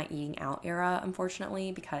not really in my eating out era,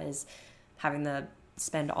 unfortunately, because having to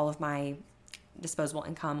spend all of my disposable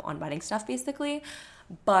income on wedding stuff, basically.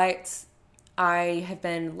 But I have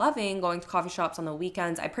been loving going to coffee shops on the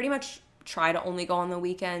weekends. I pretty much try to only go on the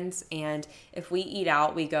weekends, and if we eat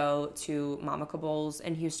out, we go to Mama Cabell's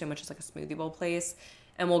in Houston, which is like a smoothie bowl place,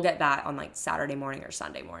 and we'll get that on like Saturday morning or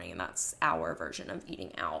Sunday morning, and that's our version of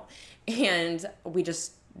eating out. And we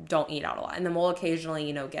just don't eat out a lot, and then we'll occasionally,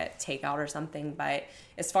 you know, get takeout or something. But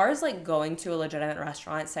as far as like going to a legitimate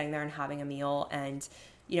restaurant, sitting there and having a meal and,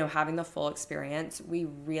 you know, having the full experience, we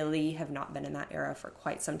really have not been in that era for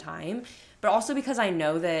quite some time. But also because I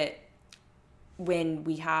know that when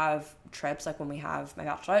we have trips, like when we have my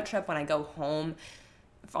bachelorette trip, when I go home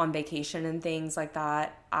on vacation and things like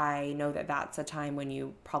that, I know that that's a time when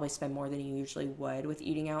you probably spend more than you usually would with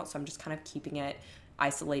eating out. So I'm just kind of keeping it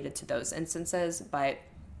isolated to those instances. But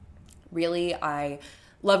really, I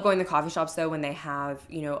love going to coffee shops though when they have,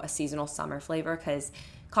 you know, a seasonal summer flavor, because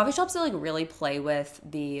coffee shops that like really play with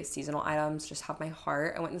the seasonal items just have my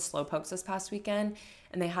heart. I went to Slow Pokes this past weekend,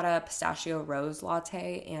 and they had a pistachio rose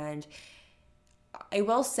latte, and I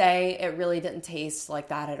will say it really didn't taste like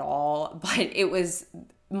that at all, but it was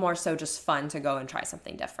more so just fun to go and try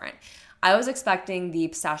something different. I was expecting the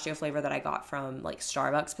pistachio flavor that I got from like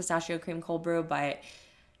Starbucks pistachio cream cold brew, but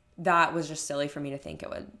that was just silly for me to think it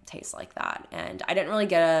would taste like that. And I didn't really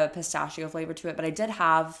get a pistachio flavor to it, but I did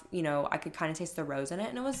have, I could kind of taste the rose in it,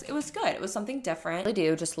 and it was good. It was something different. I really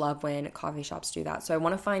do just love when coffee shops do that. So I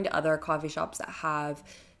want to find other coffee shops that have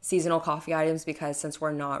seasonal coffee items, because since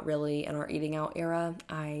we're not really in our eating out era,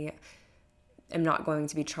 I am not going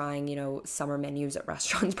to be trying, summer menus at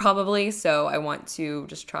restaurants probably. So I want to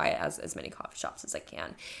just try it as many coffee shops as I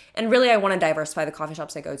can. And really, I want to diversify the coffee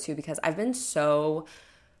shops I go to, because I've been so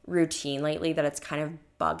routine lately that it's kind of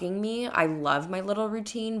bugging me. I love my little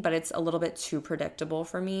routine, but it's a little bit too predictable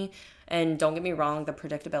for me. And don't get me wrong, the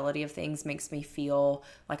predictability of things makes me feel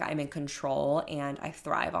like I'm in control, and I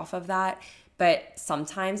thrive off of that. But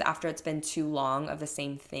sometimes after it's been too long of the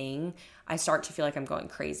same thing, I start to feel like I'm going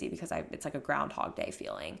crazy, because it's like a Groundhog Day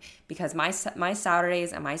feeling, because my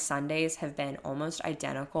Saturdays and my Sundays have been almost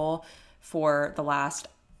identical for the last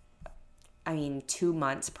 2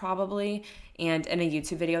 months probably. And in a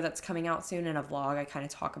YouTube video that's coming out soon, in a vlog, I kind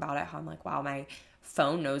of talk about it, how I'm like, wow, my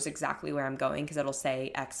phone knows exactly where I'm going, because it'll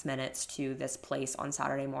say X minutes to this place on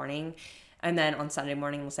Saturday morning. And then on Sunday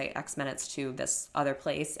morning, it'll say X minutes to this other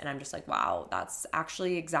place. And I'm just like, wow, that's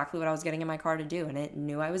actually exactly what I was getting in my car to do. And it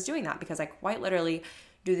knew I was doing that, because I quite literally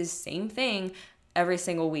do the same thing every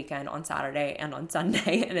single weekend on Saturday and on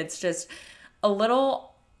Sunday. And it's just a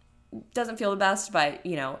little, doesn't feel the best, but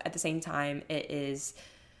at the same time, it is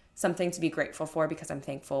something to be grateful for, because I'm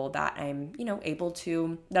thankful that I'm, able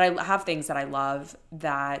to, that I have things that I love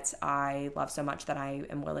so much that I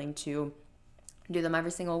am willing to do them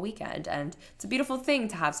every single weekend. And it's a beautiful thing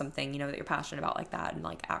to have something, that you're passionate about like that, and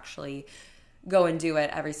like actually go and do it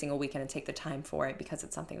every single weekend and take the time for it, because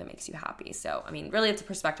it's something that makes you happy. So, really it's a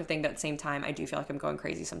perspective thing, but at the same time, I do feel like I'm going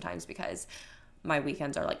crazy sometimes, because my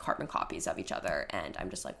weekends are like carbon copies of each other, and I'm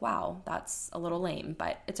just like, wow, that's a little lame,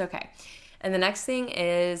 but it's okay. And the next thing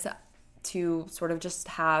is to sort of just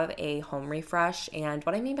have a home refresh. And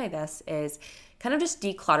what I mean by this is kind of just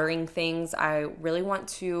decluttering things. I really want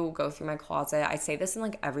to go through my closet. I say this in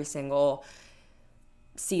like every single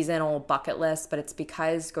seasonal bucket list, but it's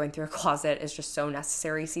because going through a closet is just so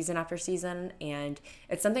necessary season after season. And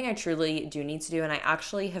it's something I truly do need to do. And I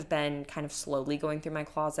actually have been kind of slowly going through my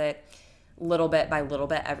closet little bit by little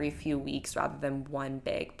bit every few weeks, rather than one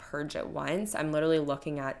big purge at once. I'm literally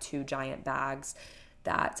looking at 2 giant bags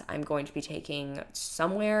that I'm going to be taking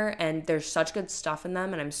somewhere, and there's such good stuff in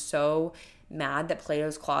them, and I'm so mad that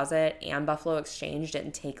Plato's Closet and Buffalo Exchange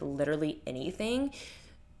didn't take literally anything,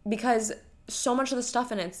 because so much of the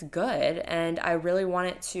stuff in it's good, and I really want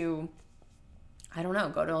it to, go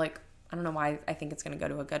to I don't know why I think it's going to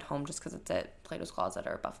go to a good home just because it's at Plato's Closet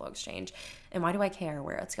or Buffalo Exchange. And why do I care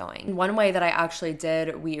where it's going? One way that I actually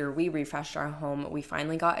did, we refreshed our home, we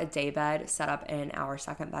finally got a day bed set up in our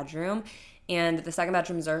second bedroom. And the second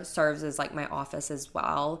bedroom serves as like my office as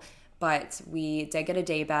well. But we did get a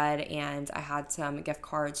day bed, and I had some gift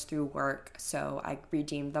cards through work. So I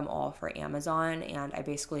redeemed them all for Amazon. And I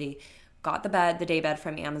basically got the day bed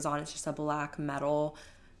from Amazon. It's just a black metal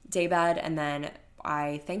day bed. And then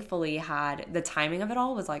I thankfully had, the timing of it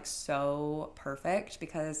all was like so perfect,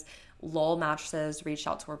 because Lowell Mattresses reached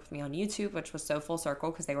out to work with me on YouTube, which was so full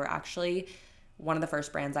circle, because they were actually one of the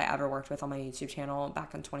first brands I ever worked with on my YouTube channel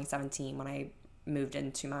back in 2017 when I moved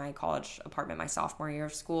into my college apartment my sophomore year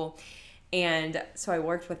of school. And so I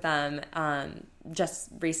worked with them just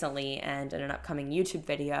recently and in an upcoming YouTube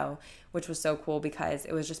video, which was so cool because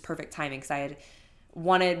it was just perfect timing, because I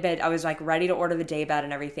was like ready to order the day bed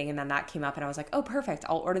and everything, and then that came up and I was like, oh, perfect,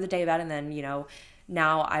 I'll order the day bed, and then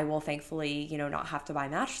now I will thankfully not have to buy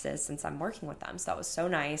mattresses since I'm working with them. So that was so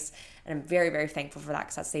nice, and I'm very, very thankful for that,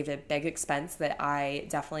 because that saved a big expense that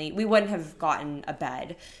we wouldn't have gotten a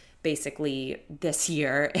bed basically this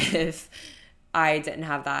year if I didn't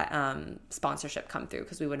have that sponsorship come through,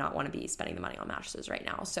 because we would not want to be spending the money on mattresses right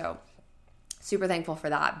now. So super thankful for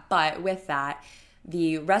that. But with that,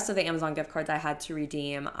 the rest of the Amazon gift cards I had to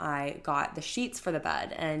redeem, I got the sheets for the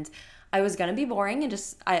bed. And I was going to be boring and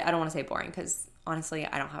just, I don't want to say boring, because honestly,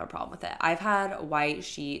 I don't have a problem with it. I've had white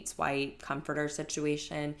sheets, white comforter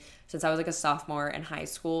situation since I was like a sophomore in high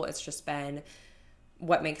school. It's just been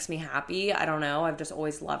what makes me happy. I don't know. I've just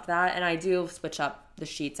always loved that. And I do switch up the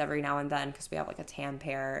sheets every now and then because we have like a tan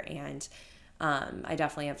pair, and I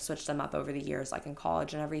definitely have switched them up over the years, like in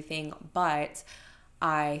college and everything. But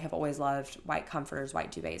I have always loved white comforters,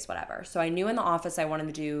 white duvets, whatever. So I knew in the office I wanted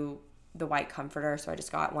to do the white comforter, so I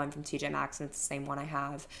just got one from TJ Maxx, and it's the same one I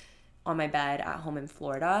have on my bed at home in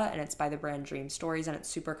Florida, and it's by the brand Dream Stories, and it's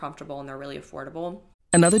super comfortable and they're really affordable.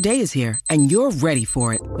 Another day is here, and you're ready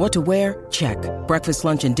for it. What to wear? Check. Breakfast,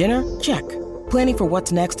 lunch, and dinner? Check. Planning for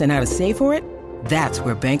what's next and how to save for it? That's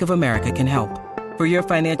where Bank of America can help. For your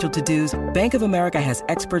financial to-dos, Bank of America has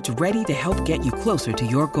experts ready to help get you closer to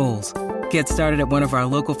your goals. Get started at one of our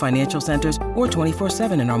local financial centers or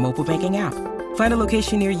 24/7 in our mobile banking app. Find a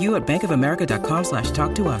location near you at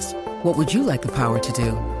bankofamerica.com/talktous. What would you like the power to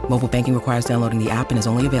do? Mobile banking requires downloading the app and is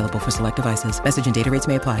only available for select devices. Message and data rates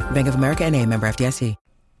may apply. Bank of America NA, member FDIC.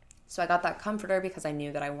 So I got that comforter because I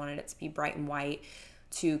knew that I wanted it to be bright and white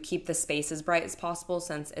to keep the space as bright as possible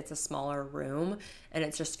since it's a smaller room and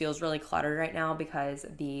it just feels really cluttered right now because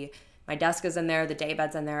my desk is in there, the day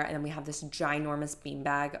bed's in there, and then we have this ginormous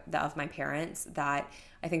beanbag of my parents that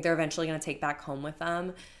I think they're eventually going to take back home with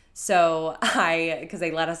them. So because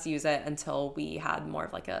they let us use it until we had more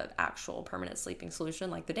of like a actual permanent sleeping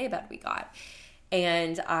solution like the day bed we got.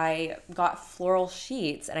 And I got floral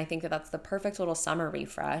sheets, and I think that that's the perfect little summer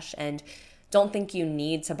refresh. And don't think you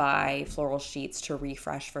need to buy floral sheets to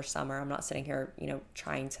refresh for summer. I'm not sitting here,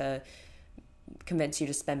 trying to convince you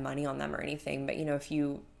to spend money on them or anything. But, if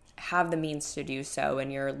you have the means to do so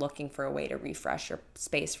and you're looking for a way to refresh your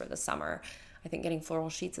space for the summer, I think getting floral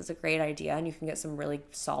sheets is a great idea. And you can get some really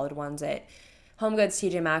solid ones at HomeGoods,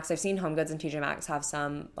 TJ Maxx. I've seen HomeGoods and TJ Maxx have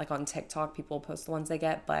some, like on TikTok, people post the ones they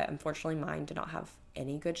get, but unfortunately mine did not have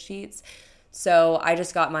any good sheets. So I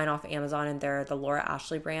just got mine off Amazon, and they're the Laura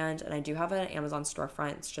Ashley brand, and I do have an Amazon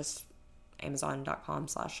storefront. It's just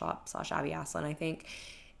amazon.com/shop/Abby Aslin, I think,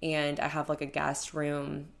 and I have like a guest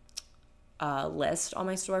room list on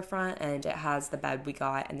my storefront, and it has the bed we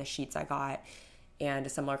got and the sheets I got and a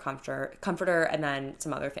similar comforter and then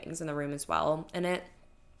some other things in the room as well in it.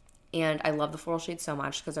 And I love the floral sheets so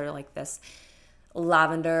much because they're like this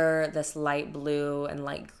lavender, this light blue and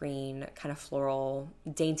light green kind of floral,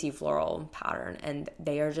 dainty floral pattern. And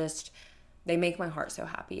they make my heart so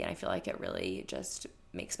happy. And I feel like it really just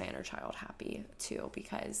makes my inner child happy too,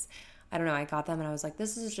 because I don't know, I got them and I was like,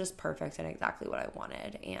 this is just perfect and exactly what I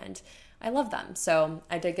wanted. And I love them. So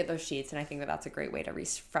I did get those sheets, and I think that that's a great way to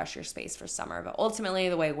refresh your space for summer. But ultimately,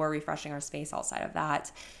 the way we're refreshing our space outside of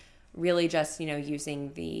that, really just,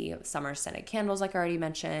 using the summer scented candles like I already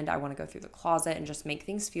mentioned. I want to go through the closet and just make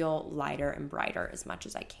things feel lighter and brighter as much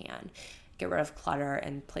as I can. Get rid of clutter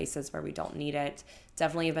in places where we don't need it.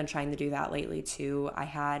 Definitely have been trying to do that lately too. I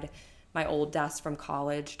had my old desk from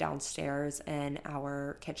college downstairs in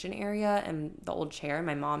our kitchen area and the old chair.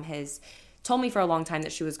 My mom has told me for a long time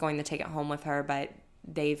that she was going to take it home with her, but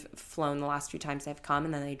they've flown the last few times they've come,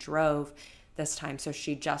 and then they drove this time. So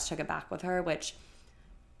she just took it back with her, which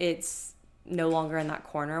it's no longer in that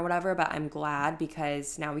corner or whatever, but I'm glad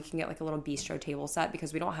because now we can get like a little bistro table set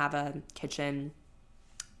because we don't have a kitchen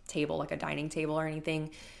table, like a dining table or anything.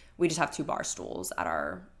 We just have 2 bar stools at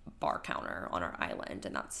our bar counter on our island,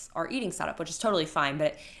 and that's our eating setup, which is totally fine,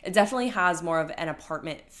 but it definitely has more of an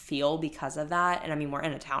apartment feel because of that. And I mean, we're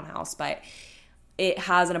in a townhouse, but it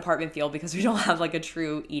has an apartment feel because we don't have like a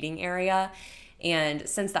true eating area. And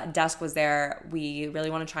since that desk was there, we really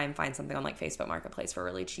want to try and find something on like Facebook Marketplace for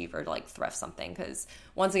really cheap, or to like thrift something, because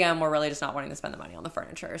once again, we're really just not wanting to spend the money on the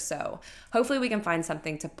furniture. So hopefully we can find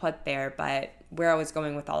something to put there. But where I was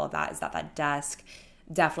going with all of that is that desk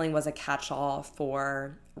definitely was a catch-all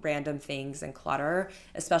for random things and clutter,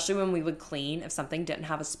 especially when we would clean. If something didn't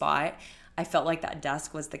have a spot, I felt like that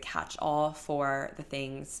desk was the catch-all for the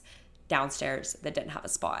things downstairs that didn't have a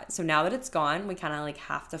spot. So now that it's gone, we kind of like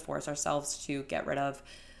have to force ourselves to get rid of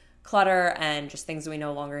clutter and just things that we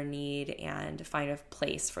no longer need and find a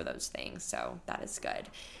place for those things. So that is good.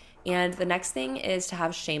 And the next thing is to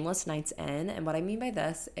have shameless nights in. And what I mean by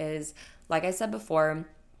this is, like I said before,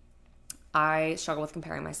 I struggle with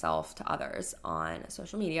comparing myself to others on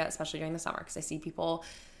social media, especially during the summer, because I see people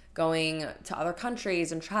going to other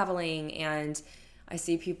countries and traveling, and I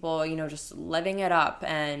see people, just living it up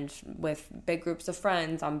and with big groups of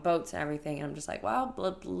friends on boats and everything. And I'm just like, wow,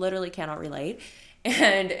 literally cannot relate.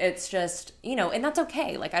 And it's just, and that's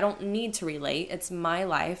okay. Like, I don't need to relate. It's my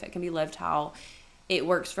life. It can be lived how it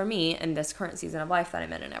works for me in this current season of life that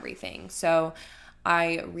I'm in and everything. So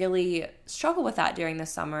I really struggle with that during the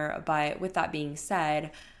summer. But with that being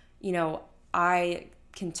said, I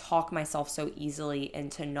can talk myself so easily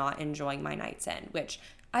into not enjoying my nights in, which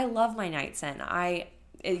I love my nights in.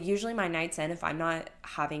 Usually my nights in, if I'm not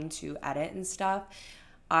having to edit and stuff,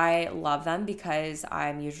 I love them because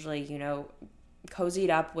I'm usually, cozied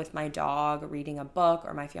up with my dog, reading a book,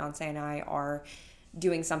 or my fiance and I are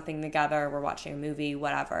doing something together. We're watching a movie,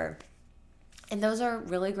 whatever. And those are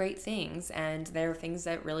really great things, and they're things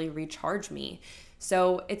that really recharge me.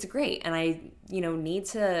 So it's great, and I, need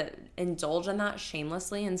to indulge in that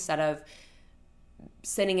shamelessly instead of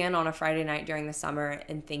sitting in on a Friday night during the summer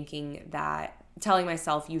and telling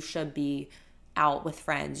myself you should be out with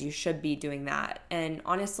friends. You should be doing that. And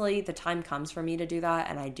honestly, the time comes for me to do that,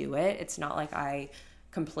 and I do it. It's not like I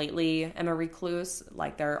completely am a recluse.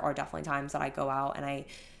 Like, there are definitely times that I go out and I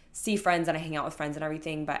see friends and I hang out with friends and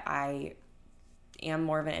everything, but I am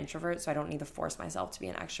more of an introvert, so I don't need to force myself to be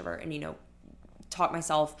an extrovert and, talk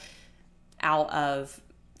myself out of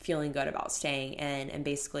feeling good about staying in and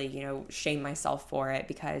basically, shame myself for it,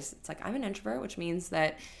 because it's like I'm an introvert, which means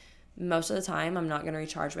that most of the time I'm not going to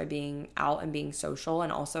recharge by being out and being social.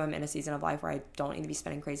 And also I'm in a season of life where I don't need to be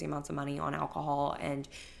spending crazy amounts of money on alcohol and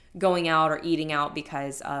going out or eating out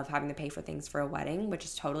because of having to pay for things for a wedding, which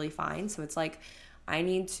is totally fine. So it's like I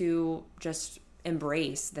need to just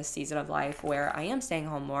embrace this season of life where I am staying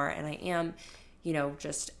home more and I am,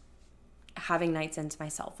 just having nights into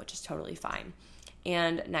myself, which is totally fine.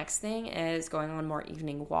 And next thing is going on more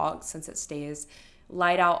evening walks, since it stays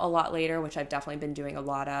light out a lot later, which I've definitely been doing a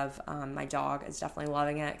lot of. My dog is definitely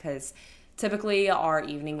loving it, because typically our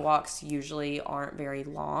evening walks usually aren't very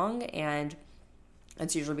long, and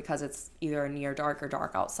it's usually because it's either near dark or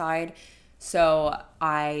dark outside. So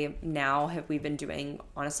we've been doing,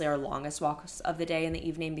 honestly, our longest walks of the day in the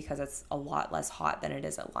evening, because it's a lot less hot than it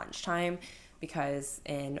is at lunchtime, because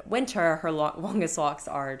in winter, her longest walks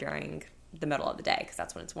are during the middle of the day, because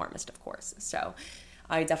that's when it's warmest, of course. So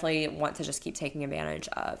I definitely want to just keep taking advantage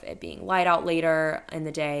of it being light out later in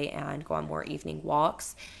the day and go on more evening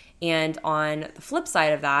walks. And on the flip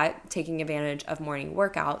side of that, taking advantage of morning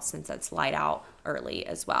workouts, since it's light out early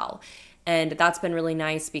as well. And that's been really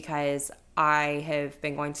nice, because I have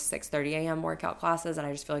been going to 6:30 a.m. workout classes, and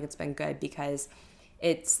I just feel like it's been good because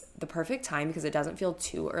it's the perfect time, because it doesn't feel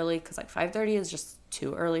too early, because like 5:30 is just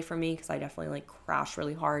too early for me, because I definitely like crash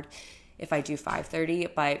really hard if I do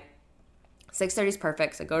 5:30, but 6:30 is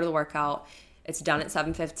perfect. So I go to the workout, it's done at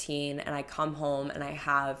 7:15, and I come home and I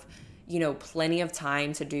have, plenty of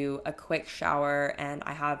time to do a quick shower, and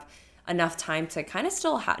I have enough time to kind of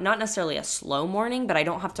still not necessarily a slow morning, but I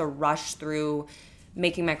don't have to rush through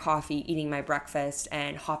making my coffee, eating my breakfast,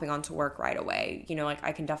 and hopping onto work right away.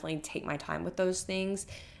 I can definitely take my time with those things,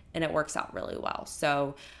 and it works out really well.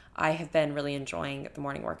 So I have been really enjoying the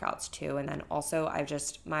morning workouts too. And then also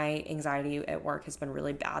my anxiety at work has been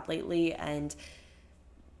really bad lately, and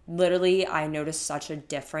literally I noticed such a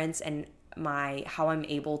difference in how I'm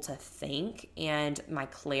able to think and my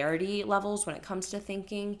clarity levels when it comes to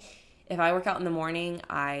thinking. If I work out in the morning,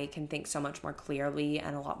 I can think so much more clearly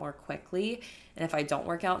and a lot more quickly. And if I don't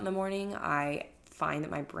work out in the morning, I find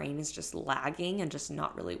that my brain is just lagging and just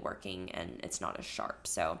not really working, and it's not as sharp.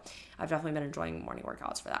 So I've definitely been enjoying morning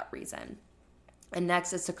workouts for that reason. And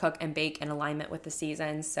next is to cook and bake in alignment with the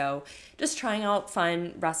season. So just trying out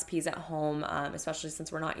fun recipes at home, especially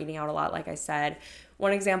since we're not eating out a lot, like I said.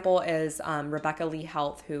 One example is Rebecca Lee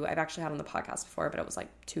Health, who I've actually had on the podcast before, but it was like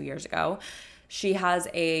 2 years ago. She has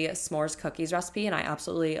a s'mores cookies recipe, and I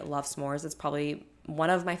absolutely love s'mores. It's probably one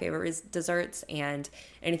of my favorite desserts, and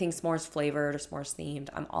anything s'mores flavored or s'mores themed,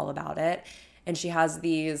 I'm all about it. And she has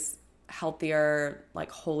these healthier,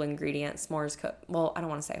 like whole ingredient s'mores well, I don't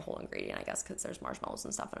want to say whole ingredient, I guess, because there's marshmallows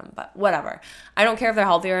and stuff in them, but whatever. I don't care if they're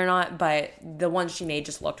healthier or not, but the ones she made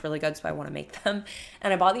just looked really good, so I want to make them.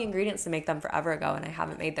 And I bought the ingredients to make them forever ago, and I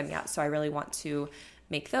haven't made them yet, so I really want to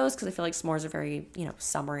make those, because I feel like s'mores are very,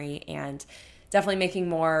 summery, and definitely making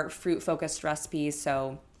more fruit-focused recipes.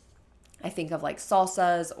 So I think of like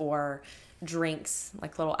salsas or drinks,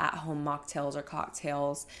 like little at-home mocktails or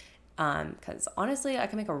cocktails, because honestly, I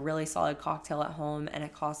can make a really solid cocktail at home, and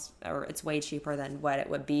it's way cheaper than what it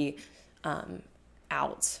would be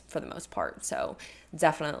out for the most part. So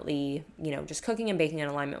definitely, just cooking and baking in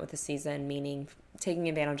alignment with the season, meaning taking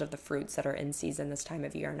advantage of the fruits that are in season this time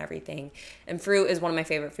of year and everything. And fruit is one of my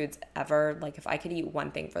favorite foods ever. Like, if I could eat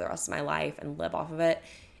one thing for the rest of my life and live off of it,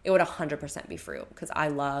 it would 100% be fruit, because I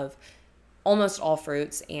love almost all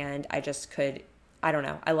fruits, and I don't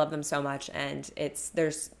know, I love them so much, and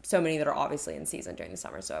there's so many that are obviously in season during the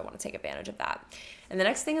summer, so I want to take advantage of that. And the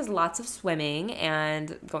next thing is lots of swimming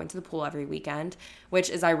and going to the pool every weekend,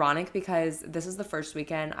 which is ironic because this is the first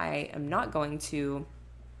weekend I am not going to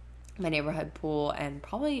my neighborhood pool in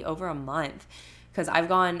probably over a month, because I've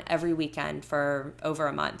gone every weekend for over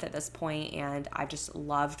a month at this point, and I just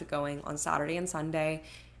loved going on Saturday and Sunday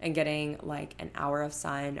and getting like an hour of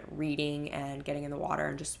sun, reading and getting in the water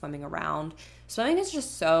and just swimming around. Swimming is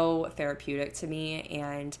just so therapeutic to me,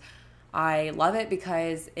 and I love it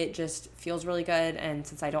because it just feels really good. And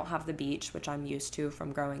since I don't have the beach, which I'm used to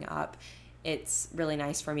from growing up, it's really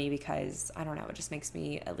nice for me because, I don't know, it just makes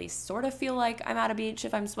me at least sort of feel like I'm at a beach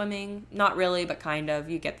if I'm swimming. Not really, but kind of.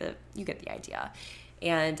 You get the idea.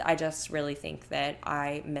 And I just really think that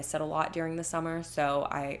I miss it a lot during the summer,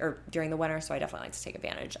 or during the winter, so I definitely like to take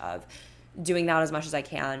advantage of doing that as much as I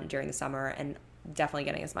can during the summer, and definitely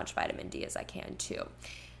getting as much vitamin D as I can too.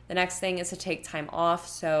 The next thing is to take time off.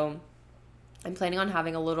 So I'm planning on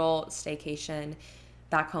having a little staycation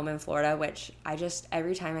back home in Florida, which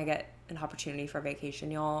every time I get an opportunity for vacation,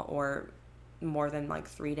 y'all, or more than like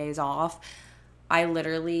 3 days off, I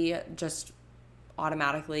literally just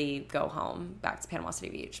automatically go home back to Panama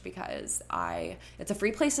City Beach because it's a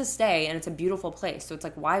free place to stay and it's a beautiful place. So it's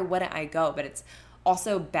like, why wouldn't I go? But it's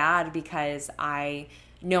also bad because I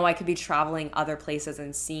know I could be traveling other places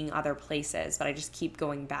and seeing other places, but I just keep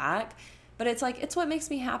going back. But it's like, it's what makes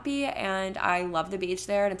me happy, and I love the beach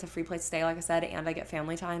there, and it's a free place to stay, like I said, and I get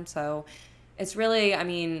family time. So it's really,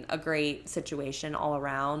 a great situation all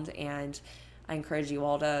around, and I encourage you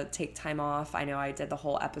all to take time off. I know I did the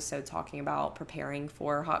whole episode talking about preparing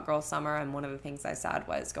for Hot Girl Summer, and one of the things I said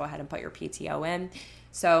was go ahead and put your PTO in.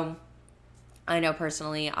 So I know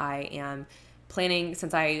personally I am planning,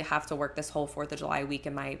 since I have to work this whole 4th of July week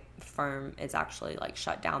and my firm is actually like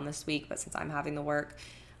shut down this week, but since I'm having the work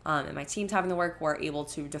and my team's having the work, we're able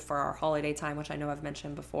to defer our holiday time, which I know I've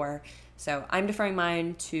mentioned before. So I'm deferring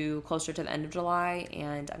mine to closer to the end of July,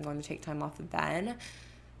 and I'm going to take time off then.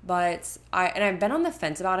 But I've been on the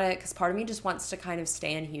fence about it because part of me just wants to kind of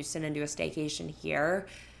stay in Houston and do a staycation here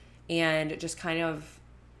and just kind of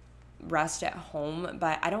rest at home.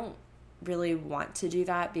 But I don't really want to do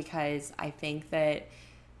that because I think that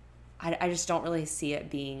I just don't really see it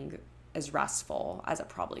being as restful as it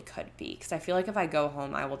probably could be. Because I feel like if I go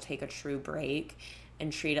home, I will take a true break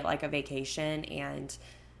and treat it like a vacation and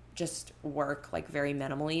just work like very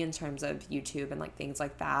minimally in terms of YouTube and like things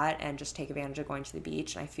like that, and just take advantage of going to the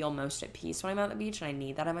beach. And I feel most at peace when I'm at the beach, and I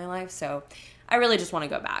need that in my life. So I really just want to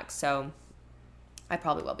go back. So I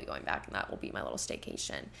probably will be going back, and that will be my little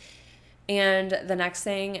staycation. And the next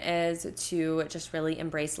thing is to just really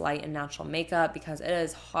embrace light and natural makeup because it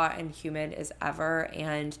is hot and humid as ever.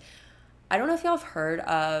 And I don't know if y'all have heard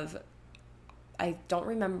of, I don't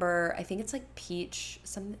remember, I think it's like peach,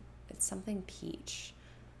 it's something peach.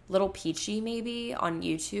 Little Peachy maybe on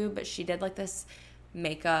YouTube, but she did like this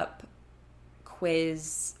makeup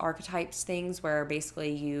quiz archetypes things where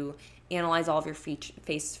basically you analyze all of your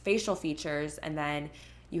facial features, and then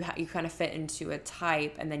you kind of fit into a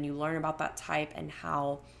type, and then you learn about that type and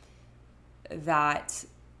how that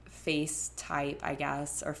face type, I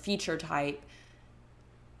guess, or feature type,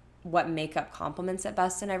 what makeup complements it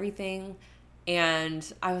best and everything.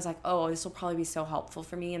 And I was like, oh, this will probably be so helpful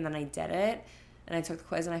for me. And then I did it, and I took the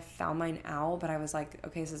quiz and I found mine out, but I was like,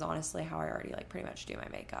 okay, this is honestly how I already like pretty much do my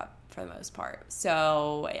makeup for the most part.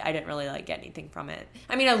 So I didn't really like get anything from it.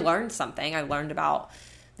 I mean, I learned something. I learned about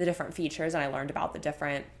the different features, and I learned about the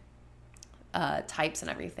different types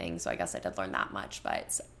and everything. So I guess I did learn that much.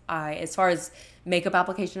 But as far as makeup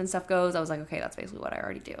application and stuff goes, I was like, okay, that's basically what I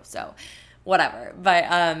already do. So whatever. But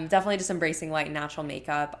definitely just embracing light and natural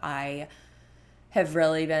makeup. I have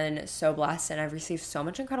really been so blessed, and I've received so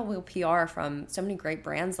much incredible PR from so many great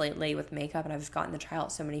brands lately with makeup, and I've just gotten to try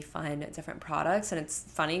out so many fun different products. And it's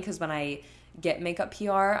funny because when I get makeup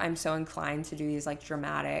PR, I'm so inclined to do these like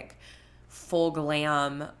dramatic full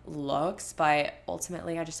glam looks, but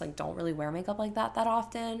ultimately I just like don't really wear makeup like that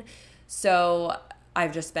often. So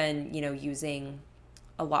I've just been, using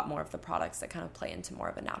a lot more of the products that kind of play into more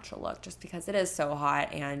of a natural look, just because it is so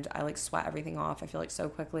hot and I like sweat everything off, I feel like, so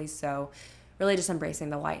quickly. So really just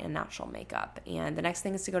embracing the light and natural makeup. And the next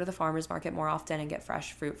thing is to go to the farmer's market more often and get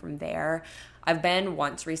fresh fruit from there. I've been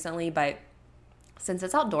once recently, but since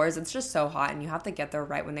it's outdoors, it's just so hot, and you have to get there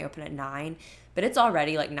right when they open at 9, but it's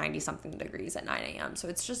already like 90 something degrees at 9 a.m. So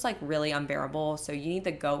it's just like really unbearable. So you need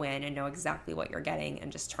to go in and know exactly what you're getting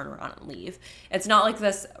and just turn around and leave. It's not like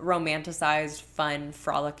this romanticized, fun,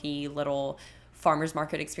 frolicky little farmer's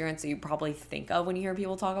market experience that you probably think of when you hear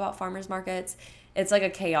people talk about farmer's markets. It's like a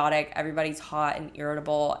chaotic, everybody's hot and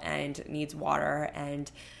irritable and needs water,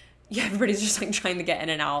 and everybody's just like trying to get in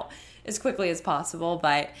and out as quickly as possible.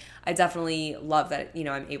 But I definitely love that,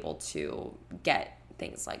 I'm able to get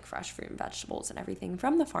things like fresh fruit and vegetables and everything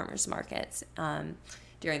from the farmers markets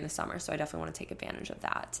during the summer. So I definitely want to take advantage of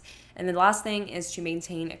that. And then the last thing is to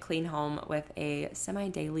maintain a clean home with a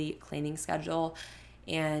semi-daily cleaning schedule.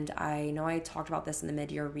 And I know I talked about this in the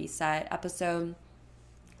mid-year reset episode,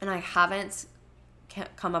 and I haven't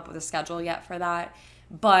come up with a schedule yet for that,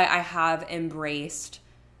 but I have embraced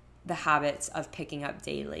the habits of picking up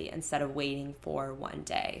daily instead of waiting for one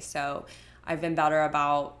day. So I've been better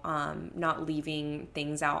about not leaving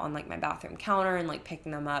things out on like my bathroom counter and like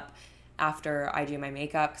picking them up after I do my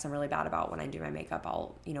makeup, because I'm really bad about when I do my makeup,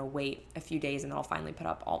 I'll, wait a few days and then I'll finally put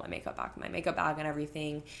up all my makeup back in my makeup bag and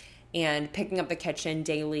everything. And picking up the kitchen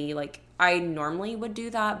daily, like I normally would do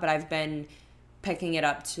that, but I've been picking it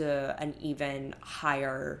up to an even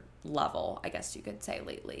higher level, I guess you could say,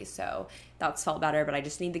 lately. So that's felt better, but I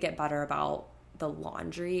just need to get better about the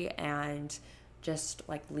laundry and just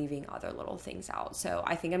like leaving other little things out. So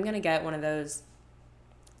I think I'm going to get one of those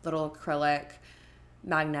little acrylic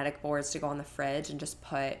magnetic boards to go on the fridge and just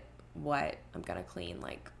put what I'm going to clean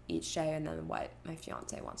like each day and then what my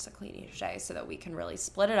fiance wants to clean each day, so that we can really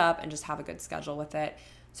split it up and just have a good schedule with it,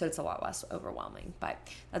 so it's a lot less overwhelming. But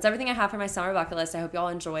that's everything I have for my summer bucket list. I hope you all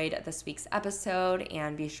enjoyed this week's episode,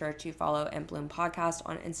 and be sure to follow In Bloom Podcast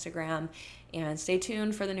on Instagram and stay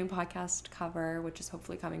tuned for the new podcast cover, which is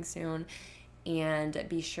hopefully coming soon. And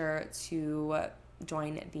be sure to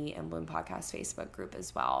join the In Bloom Podcast Facebook group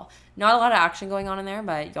as well. Not a lot of action going on in there,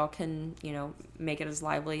 but y'all can, make it as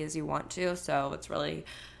lively as you want to. So it's really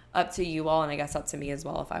up to you all, and I guess up to me as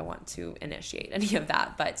well if I want to initiate any of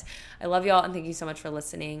that. But I love y'all, and thank you so much for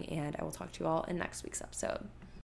listening, and I will talk to you all in next week's episode.